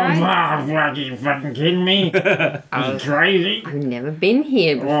for this ride? Are you fucking kidding me? Are you crazy? I've never been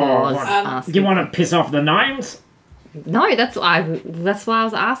here before. I was asking. You want to piss off the gnomes? No, that's why I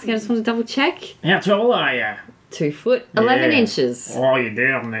was asking. I just want to double check. How tall are you? 2 foot, 11 Yeah. inches. Oh, you're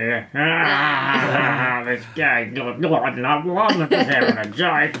down there. Let's go. I'm just having a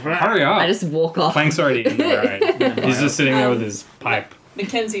joke. Hurry up. I just walk off. Plank's already in the ride. He's just sitting there with his pipe.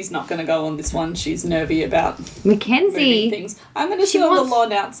 Mackenzie's not going to go on this one. She's nervy about Mackenzie, moving things. I'm going to She sit on the wants-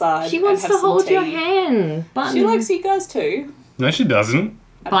 lawn outside. she and wants have to some hold your tea. hand. Button. She likes you guys too. No, she doesn't.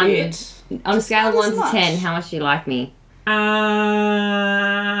 A Bun. bit. On a scale of Not 1 as to 10, much. how much do you like me?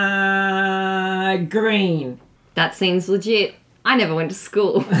 Green. That seems legit. I never went to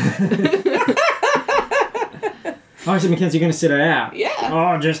school. Oh, so Mackenzie, you're going to sit her out? Yeah.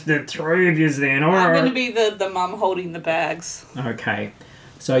 Oh, just the three of yous then. All I'm right. going to be the mum holding the bags. Okay.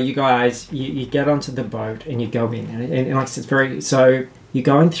 So you guys, you get onto the boat and you go in. And like I said, it's very... So you're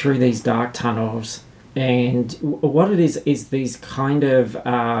going through these dark tunnels. And what it is these kind of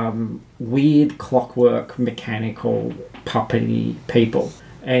weird clockwork, mechanical, puppety people.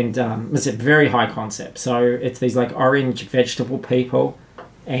 And it's a very high concept. So it's these like orange vegetable people.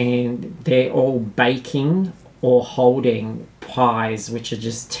 And they're all baking or holding pies which are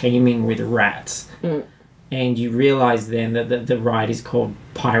just teeming with rats. And you realise then that the ride is called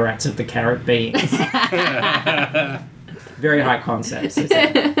Pirates of the Caribbean. Very high concepts. Isn't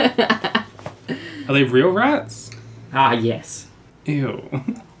it? Are they real rats? Ah, yes. Ew.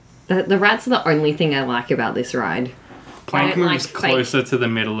 The rats are the only thing I like about this ride. Plank I don't moves like closer to the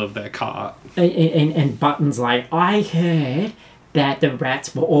middle of their cart. And Button's like, I heard that the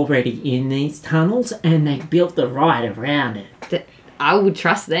rats were already in these tunnels and they built the ride around it. I would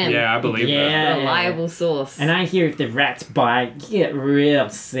trust them. Yeah, I believe Yeah. Reliable source. And I hear if the rats bite, you get real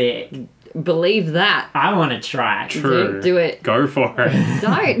sick. Believe that. I want to try. that. True. Do it. Go for it.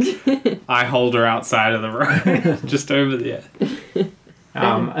 Don't. I hold her outside of the road, just over there.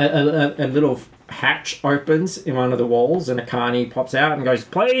 A little hatch opens in one of the walls and a carny pops out and goes,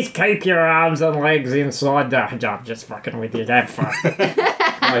 please keep your arms and legs inside the... I'm just fucking with you, have fun.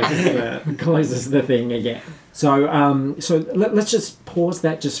 Closes the thing again. So let's just pause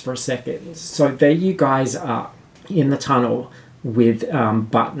that just for a second. So there you guys are in the tunnel with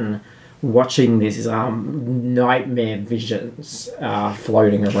Button. watching these nightmare visions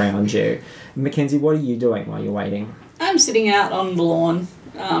floating around you. Mackenzie, what are you doing while you're waiting? I'm sitting out on the lawn,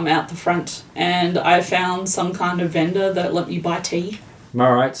 out the front, and I found some kind of vendor that let me buy tea.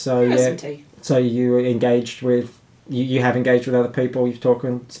 All right, so Some yeah, tea. so you engaged with you have engaged with other people. You've talked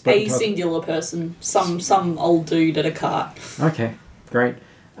and A spoken to. singular person, some old dude at a cart. Okay, great.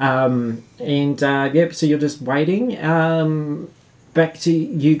 Yep. So you're just waiting. Back to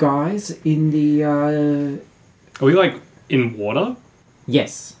you guys in the. Are we like in water?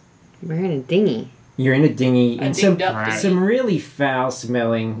 Yes, We're in a dinghy. you're in a dinghy A in some dinged up dinghy. some really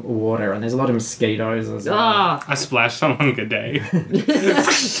foul-smelling water, and there's a lot of mosquitoes as well. Oh, I splashed someone good day.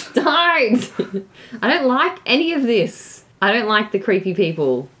 don't! I don't like any of this. I don't like the creepy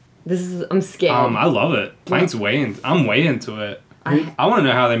people. I'm scared. I love it. I'm way into it. I want to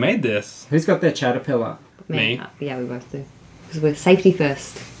know how they made this. Who's got their caterpillar? Me. Yeah, we both do. Because we're safety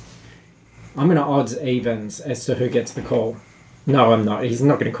first. I'm going to odds evens as to who gets the call. No, I'm not. He's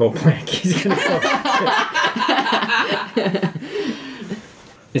not going to call Plank. He's going to call.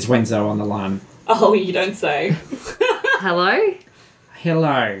 It's Wenzo on the line. Oh, you don't say. Hello?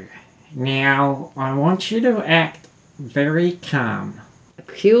 Hello. Now, I want you to act very calm.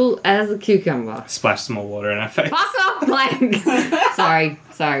 Cool as a cucumber. Splashed some more water in our face. Fuck off, Blank! sorry,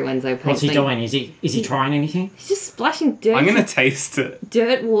 Wenzo. What's he please. doing? Is he trying anything? He's just splashing I'm gonna taste it.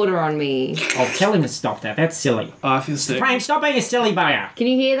 dirt water on me. Oh, tell him to stop that. That's silly. Oh, I feel sick. Frank, stop being a silly buyer. Can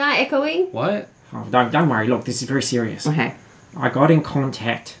you hear that echoing? What? Oh, don't worry. Look, this is very serious. Okay. I got in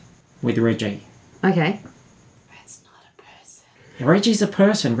contact with Reggie. Okay. That's not a person. Reggie's a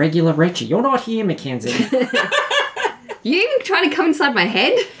person, regular Reggie. You're not here, Mackenzie. You even trying to come inside my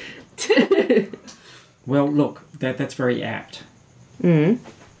head? Well, look, that's very apt.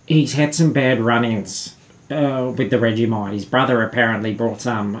 He's had some bad run-ins with the Regimite. His brother apparently brought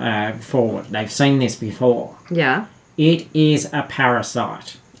some forward. They've seen this before. Yeah. It is a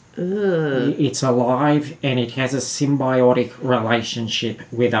parasite. Ugh. It's alive and it has a symbiotic relationship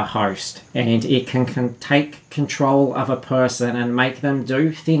with a host. And it can take control of a person and make them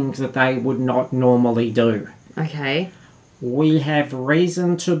do things that they would not normally do. Okay. We have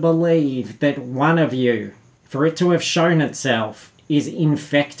reason to believe that one of you, for it to have shown itself, is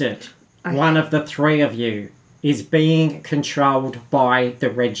infected. Okay. One of the three of you is being controlled by the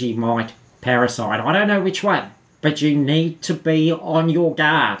Regimite parasite. I don't know which one, but you need to be on your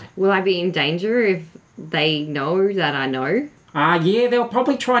guard. Will I be in danger if they know that I know? Yeah, they'll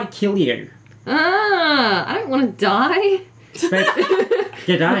probably try to kill you. I don't want to die. But,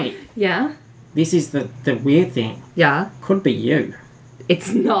 g'day, Yeah. this is the weird thing. Yeah. Could be you. It's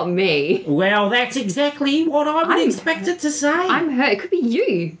not me. Well, that's exactly what I would I'm- expect it to say. I'm hurt. It could be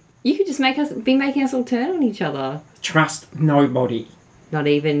you. You could just be making us all turn on each other. Trust nobody. Not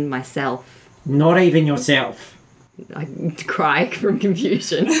even myself. Not even yourself. I cry from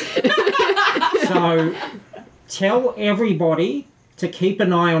confusion. So tell everybody to keep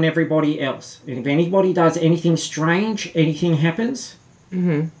an eye on everybody else. And if anybody does anything strange, anything happens,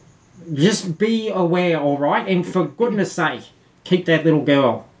 just be aware, all right? And for goodness sake, keep that little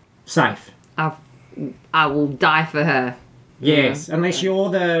girl safe. I will die for her. Yes, unless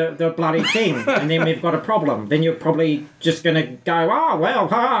you're the bloody thing, and then we've got a problem. Then you're probably just going to go, oh, well,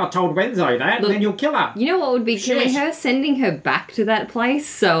 I told Wenzo that, and then you'll kill her. You know what would be killing Shit. her? Sending her back to that place.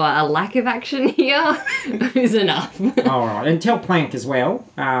 So a lack of action here is enough. All right, and tell Plank as well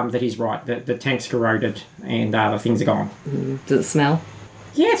that he's right, that the tank's corroded and the things are gone. Does it smell?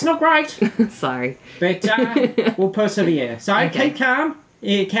 Yeah, it's not great, Sorry. but we'll persevere. So Okay. keep calm,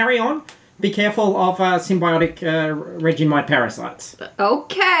 carry on. Be careful of symbiotic Regimite parasites.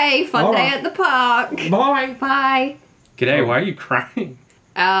 Okay. Fun All day right. at the park. Bye. Bye. G'day, why are you crying?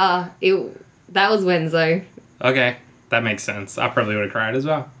 That was Wenzo. Okay, that makes sense. I probably would have cried as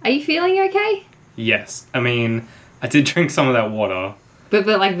well. Are you feeling okay? Yes. I mean, I did drink some of that water. But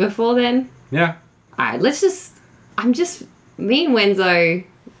like before then? Yeah. Alright, me and Wenzo,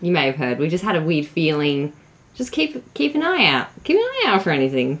 you may have heard, we just had a weird feeling. Just keep an eye out. Keep an eye out for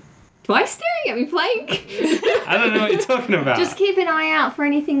anything. Why are you staring at me, Plank? I don't know what you're talking about. Just keep an eye out for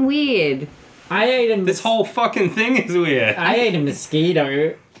anything weird. I ate a This whole fucking thing is weird. I ate a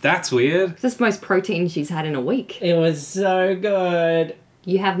mosquito. That's weird. That's the most protein she's had in a week. It was so good.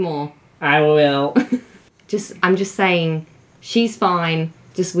 You have more. I will. I'm just saying, she's fine.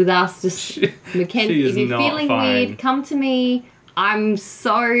 Just with us, Mackenzie, she is if you're not feeling fine. weird, come to me. I'm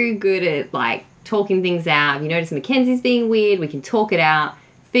so good at, like, talking things out. If you notice Mackenzie's being weird, we can talk it out,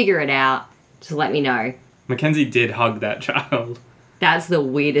 figure it out. Just let me know. Mackenzie did hug that child. That's the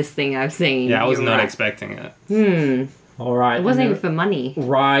weirdest thing I've seen. Yeah, I was You're not right. expecting it. All right. It wasn't and even for money.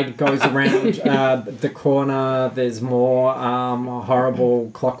 ride goes around the corner. There's more horrible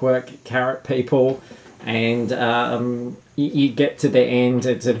clockwork carrot people, and you get to the end.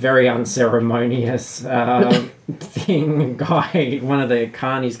 It's a very unceremonious thing. Guy, one of the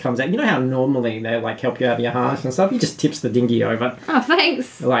carnies comes out. You know how normally they like help you out of your harness and stuff. He just tips the dinghy over, Oh,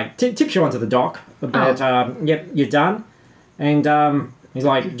 thanks. like tips you onto the dock. But yep, you're done. And he's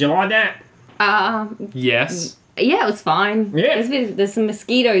like, "Do you like that?" Yes. Yeah, it was fine. Yeah. There's some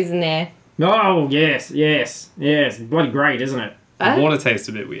mosquitoes in there. Oh yes, bloody great, isn't it? The water tastes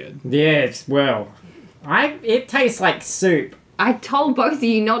a bit weird. Yes, well, it tastes like soup. I told both of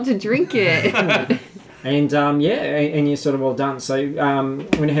you not to drink it. And and you're sort of all done. So we're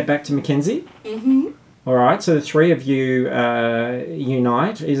gonna head back to Mackenzie. Mm-hmm. All right. So the three of you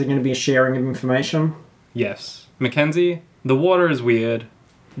unite. Is it going to be a sharing of information? Yes. Mackenzie, the water is weird.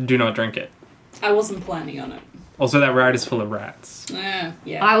 Do not drink it. I wasn't planning on it. Also, that ride is full of rats. Yeah.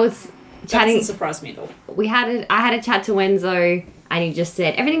 I was That chatting. doesn't surprise me at all. I had a chat to Wenzo, and he just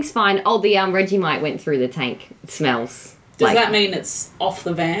said everything's fine. Oh, the Regimite went through the tank. It smells. Does that mean it's off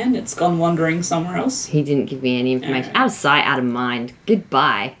the van? It's gone wandering somewhere else? He didn't give me any information. Alright. Out of sight, out of mind.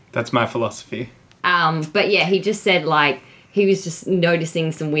 Goodbye. That's my philosophy. But yeah, he just said like he was just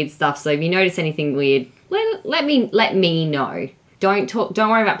noticing some weird stuff. So if you notice anything weird, let me know. Don't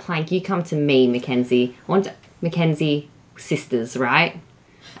worry about Plank. You come to me, Mackenzie. I want Mackenzie sisters, right?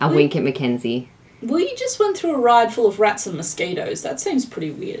 I wink at Mackenzie. Well, you just went through a ride full of rats and mosquitoes. That seems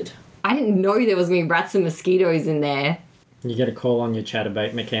pretty weird. I didn't know there was gonna be rats and mosquitoes in there. You get a call on your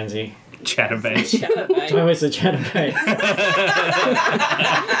chatterbait, Mackenzie. Chatterbait. Oh, it's a chatterbait.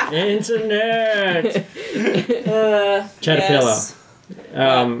 Internet. Caterpillar. Yes.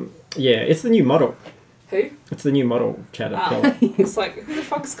 Yeah, it's the new model. Who? It's the new model, Caterpillar. It's like, who the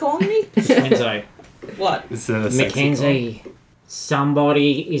fuck's calling me? Enzo. What? It's a sexy Mackenzie,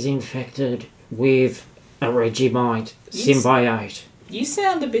 somebody is infected with a Regimite symbiote. You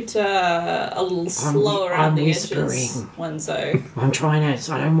sound a bit, a little slow around I'm the whispering. edges, Wenzo. I'm trying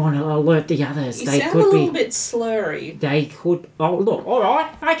to. I don't want to alert the others. You They sound a could little be. bit slurry. They could. Oh, look. All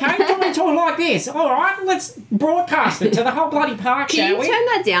right. Okay. Don't talk like this. All right. Let's broadcast it to the whole bloody park, Can shall you we? turn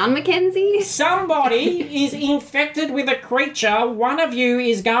that down, Mackenzie? Somebody is infected with a creature. One of you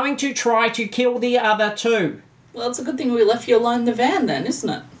is going to try to kill the other two. Well, it's a good thing we left you alone in the van then, isn't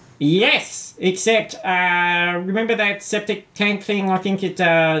it? Yes, except remember that septic tank thing? I think it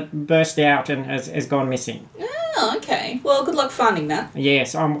burst out and has gone missing. Oh, okay. Well, good luck finding that.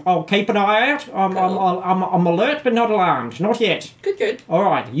 Yes, I'll keep an eye out. I'm alert but not alarmed. Not yet. Good. All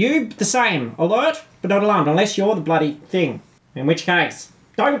right, you the same. Alert but not alarmed, unless you're the bloody thing. In which case,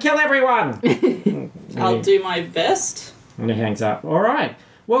 don't kill everyone. I'll do my best. And he hangs up. All right.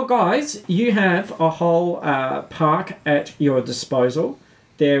 Well, guys, you have a whole park at your disposal.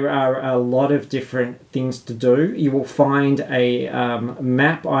 There are a lot of different things to do. You will find a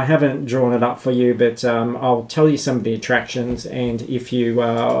map. I haven't drawn it up for you, but I'll tell you some of the attractions. And if you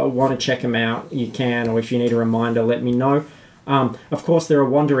want to check them out, you can. Or if you need a reminder, let me know. Of course, there are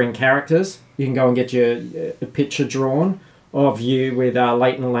wandering characters. You can go and get your picture drawn of you with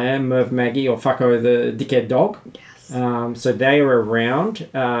Leighton Lamb, Merv Maggie, or Fucko the Dickhead Dog. Yes. So they are around.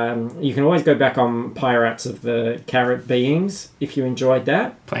 You can always go back on Pirates of the Carrot Beings if you enjoyed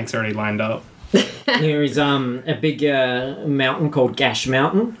that. Plank's already lined up. There is a big mountain called Gash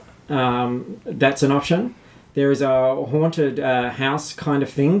Mountain. That's an option. There is a haunted house kind of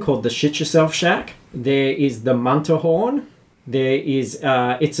thing called the Shit Yourself Shack. There is the Munterhorn. There is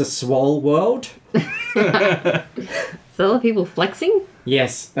It's a Swole World. So other people flexing?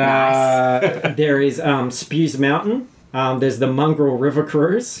 Yes. Nice. There is Spews Mountain. There's the Mongrel River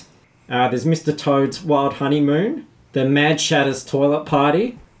Cruise. There's Mr. Toad's Wild Honeymoon. The Mad Shatters Toilet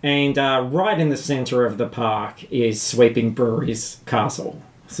Party. And right in the centre of the park is Sweeping Brewery's Castle.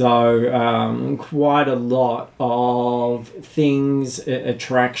 So quite a lot of things,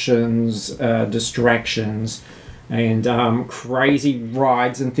 attractions, distractions, and crazy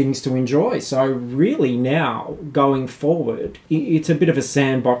rides and things to enjoy. So really now, going forward, it's a bit of a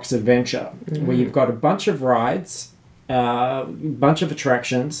sandbox adventure where you've got a bunch of rides, a bunch of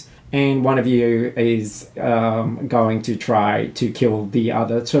attractions, and one of you is going to try to kill the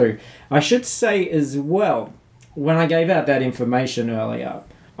other two. I should say as well, when I gave out that information earlier,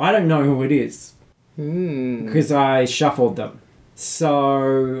 I don't know who it is because I shuffled them.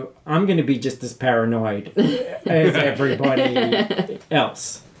 So I'm going to be just as paranoid as everybody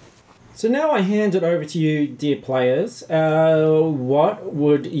else. So now I hand it over to you, dear players. What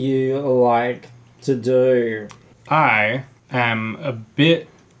would you like to do? I am a bit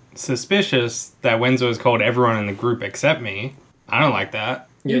suspicious that Wenzo has called everyone in the group except me. I don't like that.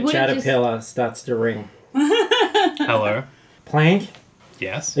 You Your would've caterpillar starts to ring. Hello. Plank,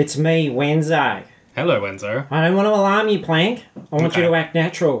 Yes. it's me, Wednesday. Hello, Wenzo. I don't want to alarm you, Plank. I want you Okay. to act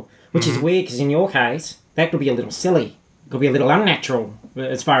natural, which is weird because in your case, that could be a little silly. It could be a little unnatural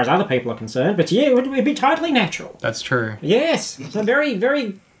as far as other people are concerned. But yeah, it would be totally natural. That's true. Yes, it's a very,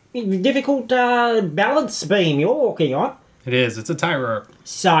 very difficult balance beam you're walking on. It is. It's a tightrope.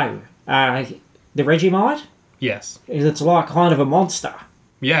 So, the Regimite, Yes. it's like kind of a monster.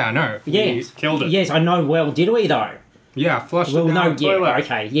 Yeah, I know. Yes. We killed it. Yes, I know well, did we though? Yeah, flushed Well, it no, down the toilet. yeah,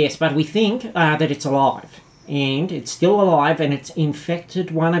 okay, yes, but we think that it's alive. And it's still alive and it's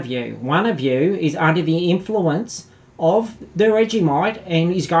infected one of you. One of you is under the influence of the Regimite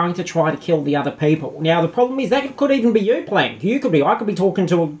and is going to try to kill the other people. Now, the problem is that could even be you, Plank. I could be talking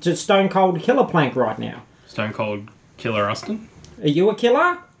to Stone Cold Killer Plank right now. Stone Cold Killer Austin? Are you a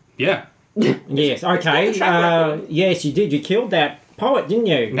killer? Yeah. Yes, okay. Yes, you did. You killed that poet, didn't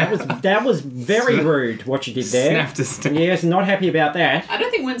you? That was very rude what you did there. Snapped his stick. Yes, not happy about that. I don't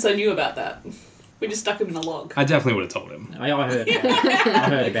think Winslow knew about that. We just stuck him in a log. I definitely would have told him. I heard about it. I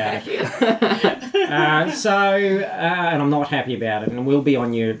heard about it. And I'm not happy about it. And we'll be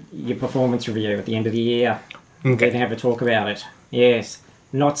on your performance review at the end of the year. We Okay. can have a talk about it. Yes.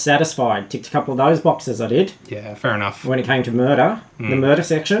 Not satisfied. Ticked a couple of those boxes I did Yeah, fair enough. when it came to murder. The murder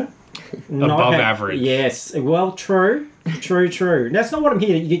section. Not Above average. Yes. Well, true. True. That's not what I'm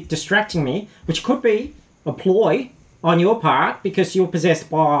here. You're distracting me, which could be a ploy on your part because you're possessed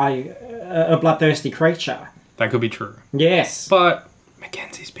by a bloodthirsty creature. That could be true. Yes. But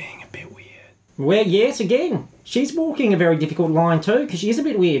Mackenzie's being a bit weird. Well, yes, again. She's walking a very difficult line too because she is a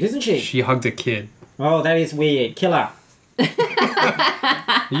bit weird, isn't she? She hugged a kid. Oh, that is weird. Killer.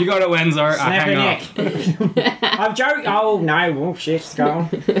 You got it, Wenzo. I Snap her hang up. neck. I'm joking. Oh, no. Oh, shit. It's gone.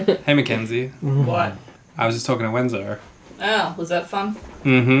 Hey, Mackenzie. What? I was just talking to Wenzo. Oh, was that fun?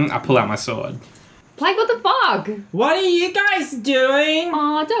 Mm-hmm. I pull out my sword. Plank, what the fuck? What are you guys doing?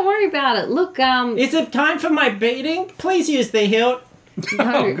 Oh, don't worry about it. Look, Is it time for my beating? Please use the hilt.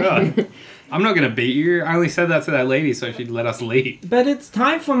 Oh, God. I'm not going to beat you. I only said that to that lady so she'd let us leave. But it's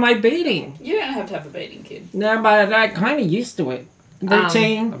time for my beating. You don't have to have a beating, kid. No, but I'm kind of used to it.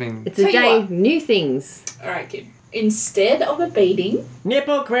 Routine. I mean, it's a Tell you day, what. new things. Alright, kid. Instead of a beating,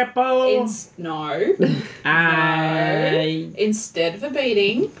 Nipple cripple. no. I... Instead of a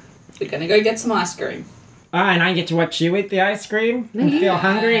beating, we're gonna go get some ice cream. And I get to watch you eat the ice cream and feel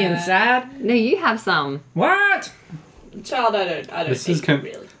hungry and sad. No, you have some. What? Child, I don't This think is con-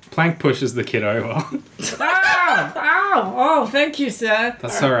 really. Plank pushes the kid over. Oh, thank you, sir.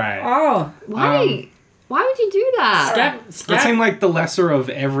 That's all right. Oh, Why? Why would you do that? That seemed like the lesser of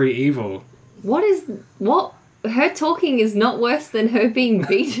every evil. What? Her talking is not worse than her being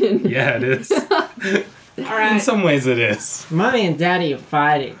beaten. Yeah, it is. In Alright, some ways, it is. Mummy and Daddy are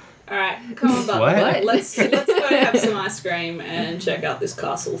fighting. alright, come on, bud. What? Let's go have some ice cream and check out this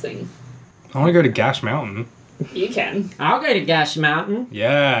castle thing. I want to go to Gash Mountain. You can. I'll go to Gash Mountain.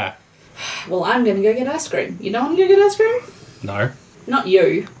 Yeah. Well, I'm gonna go get ice cream. You don't want to go get ice cream? No. Not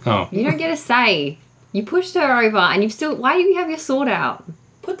you. Oh. You don't get a say. You pushed her over, and you've still. Why do you have your sword out?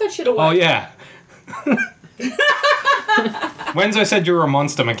 Put that shit away. Oh, yeah. Wenzo said you were a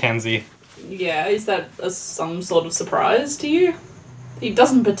monster, Mackenzie. Yeah, is that some sort of surprise to you? He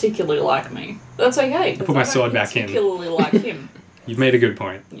doesn't particularly like me. That's okay. put my sword back in. Particularly like him. You've made a good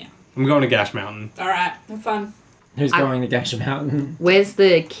point. Yeah. I'm going to Gash Mountain. Alright, have fun. Who's going to Gash Mountain? Where's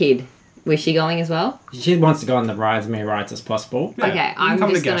the kid? Was she going as well? She wants to go on the ride as many rides as possible. Yeah, Okay, you can I'm come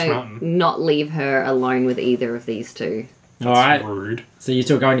just to Gash gonna Mountain. not leave her alone with either of these two. Alright, Rude. so you're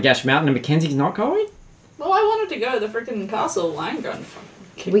still going to Gash Mountain and Mackenzie's not going? Well, I wanted to go to the freaking castle. I ain't going to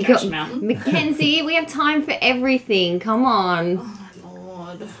fucking We Gash got Mountain. Mackenzie. We have time for everything. Come on,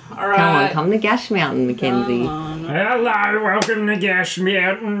 Lord. come on, Alright. come to Gash Mountain, Mackenzie. Hello, welcome to Gash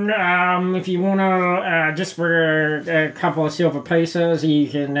Mountain. If you want to, just for a couple of silver pieces, you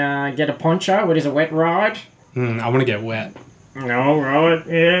can get a poncho. It is a wet ride. I want to get wet. All right,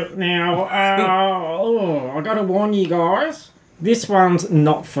 yeah. Now, I gotta warn you guys. This one's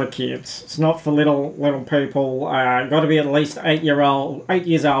not for kids. It's not for little people. Got to be at least 8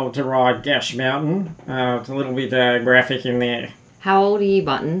 years old to ride Gash Mountain. It's a little bit graphic in there. How old are you,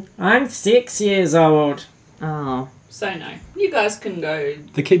 Button? I'm 6 years old. Oh, So, no. You guys can go.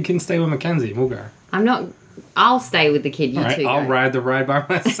 The kid can stay with Mackenzie. We'll go. I'm not. I'll stay with the kid. You All right, two. I'll go. ride the ride by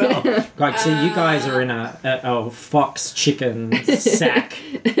myself. Like, so you guys are in a fox chicken sack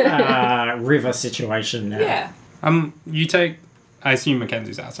river situation now. Yeah. You take... I assume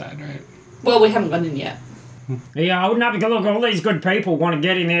Mackenzie's outside, right? Well, we haven't gone in yet. Yeah, I wouldn't have to look. All these good people want to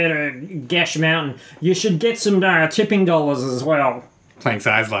get in there to Gash Mountain. You should get some tipping dollars as well. Plank's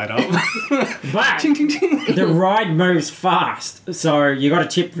eyes light up. But Ching, ching, ching. the ride moves fast, so you got to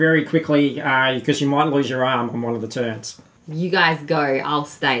tip very quickly because you might lose your arm on one of the turns. You guys go. I'll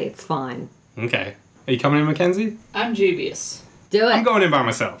stay. It's fine. Okay. Are you coming in, Mackenzie? I'm dubious. Do it. I'm going in by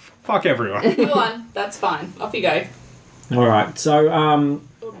myself. Fuck everyone. Go on, that's fine. Off you go. All right, so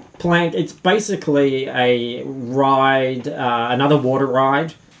Plank, it's basically a ride, another water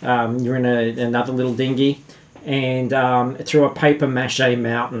ride. You're in another little dinghy, and through a paper mache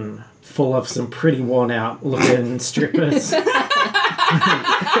mountain full of some pretty worn out looking strippers.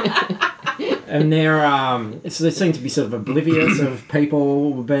 And so they seem to be sort of oblivious of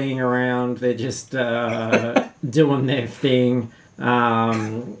people being around. They're just doing their thing.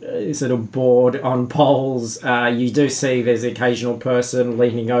 Sort of board on poles. You do see there's an occasional person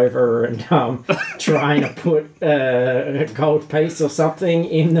leaning over and trying to put a gold piece or something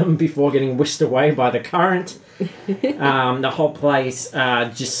in them before getting whisked away by the current. The whole place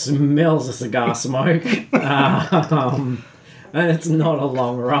just smells of cigar smoke. And it's not a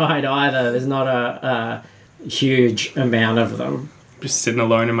long ride either. There's not a huge amount of them. Just sitting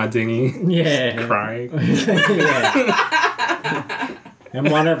alone in my dinghy. Yeah. Crying. Yeah. And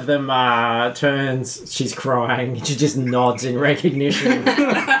one of them turns, she's crying, she just nods in recognition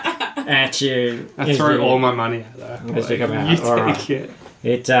at you. I throw all my money at her. As you come out. You take All right.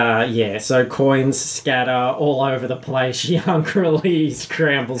 it. So coins scatter all over the place. She hungrily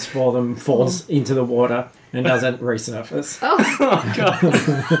scrambles for them, falls into the water, and doesn't resurface. Oh, God.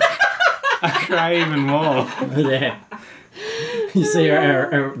 I cry even more. Yeah. You see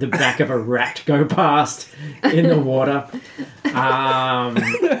the back of a rat go past in the water. And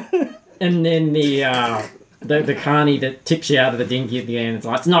then the carny that tips you out of the dinghy at the end, it's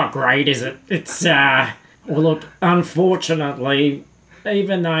like, it's not great, is it? It's, well, look, unfortunately,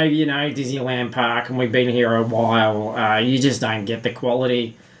 even though, Disneyland Park and we've been here a while, you just don't get the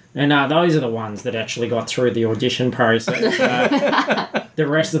quality. And those are the ones that actually got through the audition process. The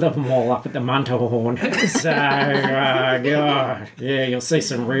rest of them all up at the Munterhorn. So, God, yeah, you'll see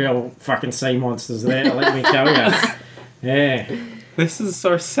some real fucking sea monsters there, let me tell you. Yeah. This is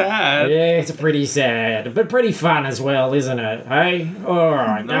so sad. Yeah, it's pretty sad, but pretty fun as well, isn't it? Hey?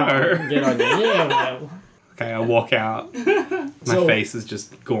 Alright, No. Get on there. Yeah, well. Okay, I walk out. My face is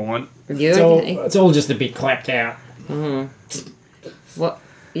just gone. It's all just a bit clapped out. What?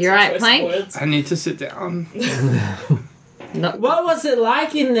 You're right, Choice Plank? words. I need to sit down. No. What was it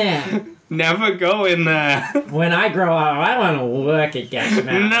like in there? Never go in there. When I grow up, I want to work at Gash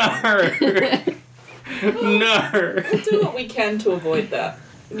Mountain. No. No. Do what we can to avoid that.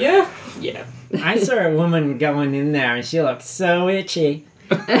 Yeah? Yeah. I saw a woman going in there and she looked so itchy.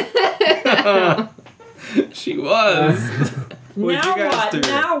 She was. What'd Now you guys what? do?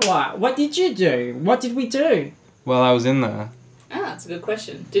 Now what? What did you do? What did we do? Well, I was in there. That's a good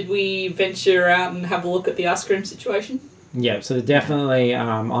question. Did we venture out and have a look at the ice cream situation? Yeah, so definitely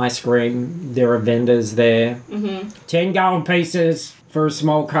ice cream. There are vendors there. Mm-hmm. 10 gold pieces for a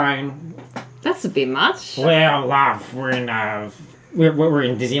small cone. That's a bit much. Well, love, we're in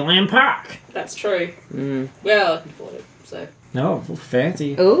Disneyland Park. That's true. Mm. Well, I can afford it, so. Oh,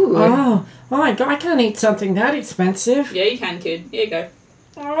 fancy. Ooh. Oh my God, I can't eat something that expensive. Yeah, you can, kid. Here you go.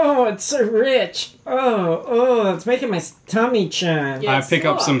 Oh, it's so rich. Oh, it's making my tummy churn. Yeah. I pick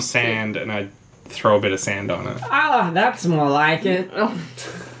up so some up. sand and I throw a bit of sand on it. Ah, that's more like it. Oh.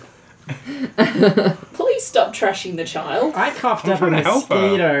 Please stop trashing the child. I coughed I'm up a trying to help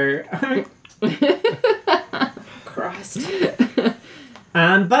her. mosquito. Christ.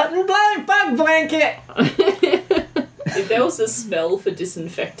 Unbutton bug blanket. If there was a spell for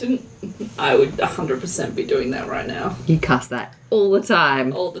disinfectant, I would 100% be doing that right now. You cuss that all the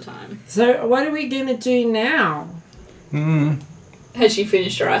time. All the time. So, what are we gonna do now? Has she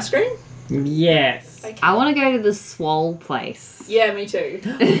finished her ice cream? Yes. Okay. I want to go to the Swole place. Yeah, me too.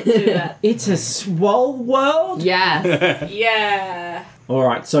 Let's do that. It's a swole world? Yes. Yeah.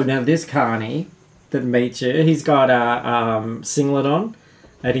 Alright, so now this carny that meets you, he's got a singlet on,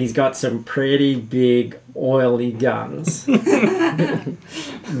 and he's got some pretty big oily guns.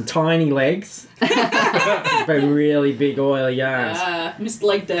 Tiny legs, but really big oily guns. Missed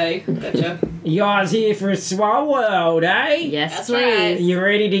leg day. Gotcha. You guys here for a swole world, eh? Yes, That's please. right. You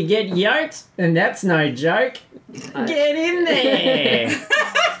ready to get yoked? And that's no joke. Get in there!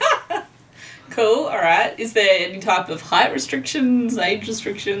 Cool, alright. Is there any type of height restrictions, age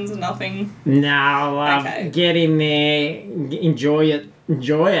restrictions, nothing? No, Okay. get in there. Enjoy it.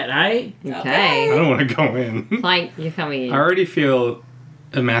 Enjoy it, eh? Okay. I don't want to go in. Plank, you're coming in. I already feel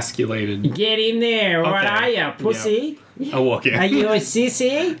emasculated. Get in there. What Okay. are you, pussy? I'll walk in. Are you a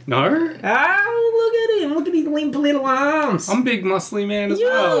sissy? No? Oh, look at him. Look at his limp little arms. I'm a big muscly man as You're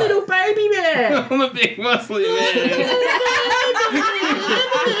well. a little baby man. I'm a big muscly man.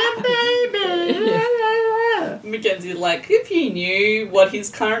 Mackenzie, like, if you knew what his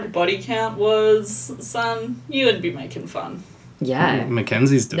current body count was, son, you would be making fun. Yeah.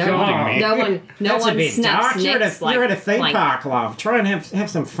 Mackenzie's defending me. No one That's a snaps bit dark. necks You're at a theme like, park, love. Try and have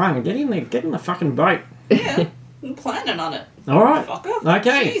some fun. Get in there. Get in the fucking boat. Yeah, I'm planning on it. All right. Fucker.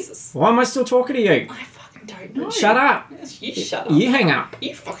 Okay. Jesus. Why am I still talking to you? I fucking don't know. Shut up. Yes, you shut up. You hang up.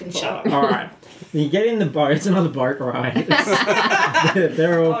 You fucking shut up. All right. You get in the boat. It's another boat ride.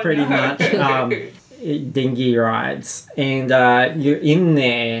 They're all Oh, pretty no. much dinghy rides, and you're in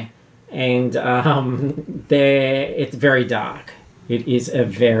there, and it's very dark. It is a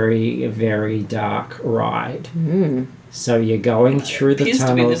very, very dark ride. So you're going through the Appears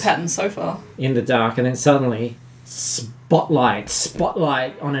to be the tunnels pattern so far. in the dark, and then suddenly spotlight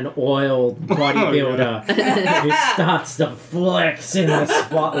on an oiled bodybuilder who starts to flex in the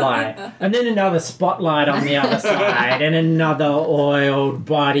spotlight, and then another spotlight on the other side, and another oiled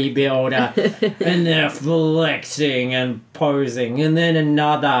bodybuilder, and they're flexing and posing, and then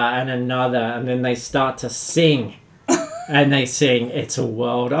another, and then they start to sing. And they sing, it's a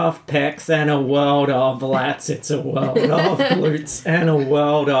world of pecs and a world of lats, it's a world of glutes and a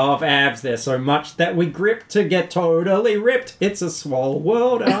world of abs. There's so much that we grip to get totally ripped. It's a swole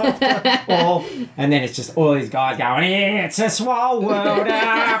world after all. And then it's just all these guys going, it's a swole world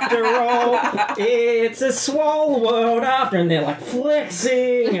after all. It's a swole world after. And they're like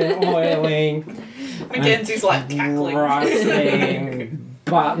flexing and oiling. Mackenzie's like cackling. Pressing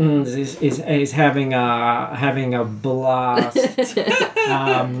buttons is having a blast.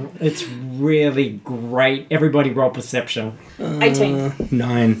 It's really great. Everybody roll perception. 18.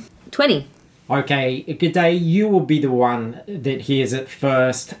 9. 20. Okay, good day. You will be the one that hears it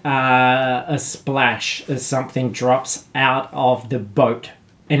first. A splash as something drops out of the boat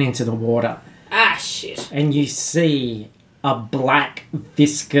and into the water, Ah, shit. and you see a black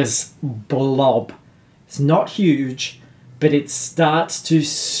viscous blob. It's not huge, but it starts to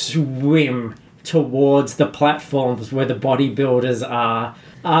swim towards the platforms where the bodybuilders are,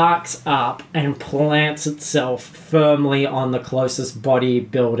 arcs up and plants itself firmly on the closest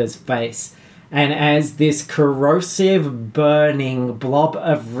bodybuilder's face. And as this corrosive, burning blob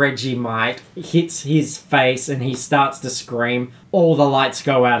of Vegemite hits his face and he starts to scream, all the lights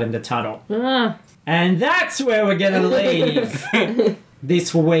go out in the tunnel. And that's where we're going to leave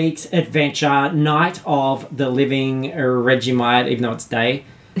this week's adventure, Night of the Living Vegemite, even though it's day.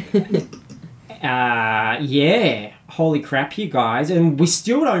 Yeah. Holy crap, you guys. And we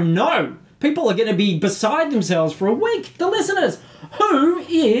still don't know. People are going to be beside themselves for a week. The listeners. Who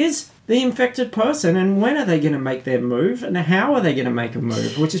is the infected person and when are they going to make their move and how are they going to make a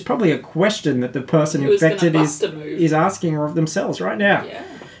move? Which is probably a question that the person Who's gonna infected bust a move? is asking of themselves right now. Yeah.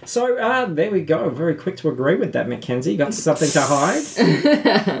 So, there we go. Very quick to agree with that, Mackenzie. Got something to hide?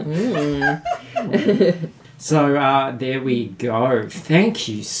 So, there we go. Thank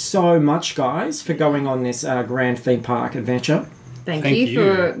you so much, guys, for going on this grand theme park adventure. Thank Thank you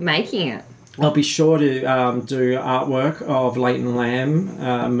you. for making it. I'll be sure to do artwork of Leighton Lamb,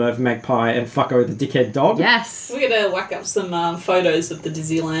 Merv Magpie, and Fucko the Dickhead Dog Yes. We're going to whack up some photos of the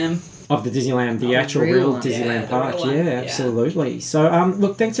Dizzy Lamb. of the Disneyland, the Oh, actual real real one. Disneyland Yeah, the park. real one. Yeah, Yeah. absolutely. So,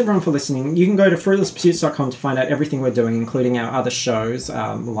 look, thanks everyone for listening. You can go to fruitlesspursuits.com to find out everything we're doing, including our other shows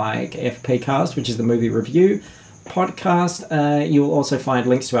like FP Cast, which is the movie review podcast. You'll also find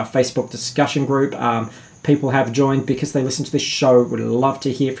links to our Facebook discussion group. People have joined because they listen to this show. Would love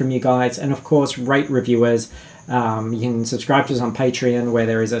to hear from you guys. And of course, rate reviewers. You can subscribe to us on Patreon where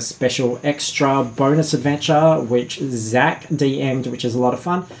there is a special extra bonus adventure which Zach DM'd, which is a lot of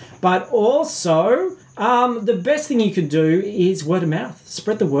fun. But also, the best thing you could do is word of mouth.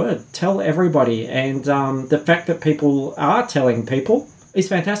 Spread the word. Tell everybody. And the fact that people are telling people is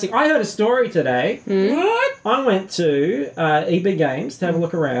fantastic. I heard a story today. What? I went to EB Games to have a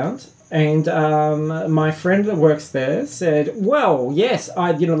look around, and my friend that works there said, well, yes,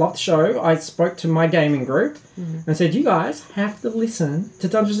 I love the show. I spoke to my gaming group and said, you guys have to listen to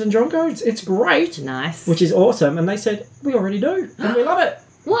Dungeons & Dragons. It's great, Nice. which is awesome. And they said, we already do, and we love it.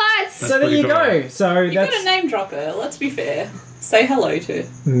 What? So there pretty you cool. go. So You that's got to name drop her, let's be fair. Say hello to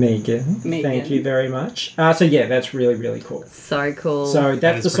Megan. Megan. Thank you very much. So yeah, that's really, really cool. So cool. So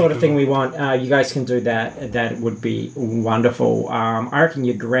that's is the sort pretty of thing cool. we want. You guys can do that. That would be wonderful. I reckon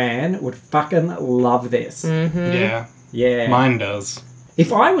your gran would fucking love this. Yeah. Yeah. Mine does.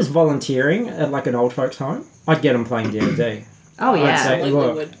 If I was volunteering at like an old folks home, I'd get them playing D&D. Oh, yeah. I'd say,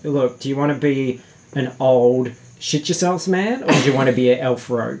 Absolutely look, do you want to be an old shit yourselves man, or do you want to be an elf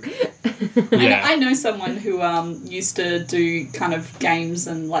rogue? Yeah. I know someone who used to do kind of games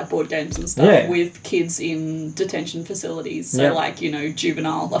and like board games and stuff Yeah. with kids in detention facilities. So Yeah. like,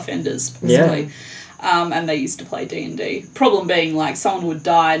 juvenile offenders Yeah. basically. And they used to play D&D. Problem being, like, someone would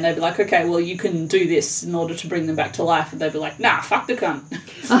die and they'd be like, okay, well, you can do this in order to bring them back to life. And they'd be like, nah, fuck the cunt.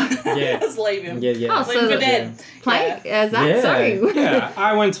 Yeah. Just leave him. Yeah, yeah. Oh, Leave him so for dead. Plank? Is that Yeah. so? Yeah,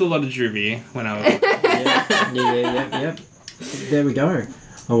 I went to a lot of juvie when I was. yeah. There we go.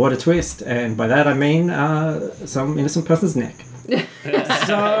 Oh, what a twist. And by that I mean some innocent person's neck.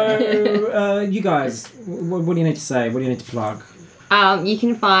 So, you guys, what do you need to say? What do you need to plug? You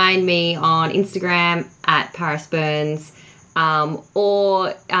can find me on Instagram at Paris Burns.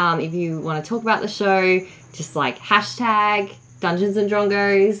 Or if you want to talk about the show, just like hashtag Dungeons and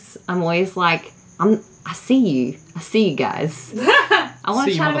Drongos. I'm always like, I see you guys. I want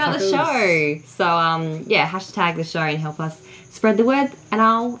See to you, chat about the motherfuckers. show. So hashtag the show and help us spread the word, and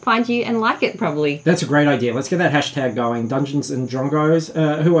I'll find you and like it probably. That's a great idea. Let's get that hashtag going. Dungeons and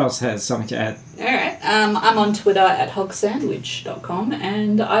Drongos. Who else has something to add? Alright, I'm on Twitter at hogsandwich.com,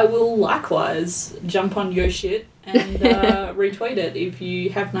 and I will likewise jump on your shit and retweet it if you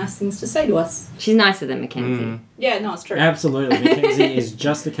have nice things to say to us. She's nicer than Mackenzie. Yeah, no, it's true. Absolutely. Mackenzie is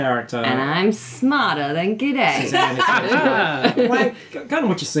just a character. And I'm smarter than G'day. Suzanne is like, kind of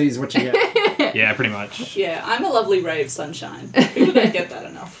what you see is what you get. Yeah, pretty much. Yeah, I'm a lovely ray of sunshine. People don't get that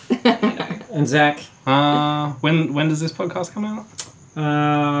enough, And Zach, When does this podcast come out?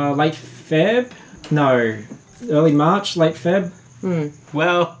 late Feb? No, early March, late Feb.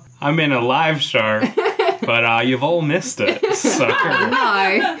 Well, I'm in a live show, but you've all missed it, so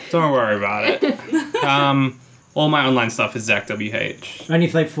No. don't worry about it. All my online stuff is Zach WH. And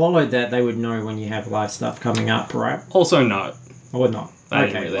if they followed that, they would know when you have live stuff coming up, right? Also not. Or not? I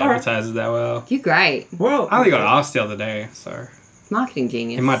didn't really all right. advertise it that well. You're great. Well, I only got asked the other day, so Marketing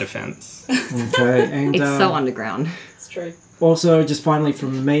genius. in my defense. okay. And It's so underground. It's true. also, just finally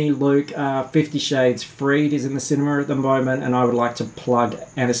from me, Luke, 50 Shades Freed is in the cinema at the moment, and I would like to plug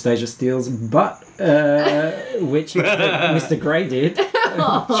Anastasia Steele's butt, which Mr. Grey did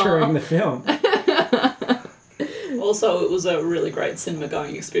during the film. Also, it was a really great cinema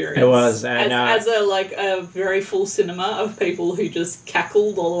going experience. It was, and, as a very full cinema of people who just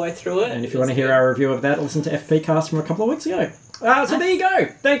cackled all the way through it. And if you want to hear our review of that, listen to FP Cast from a couple of weeks ago. So there you go.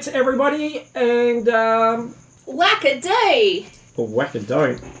 Thanks, everybody, and Whack a day! whack a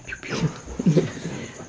don't.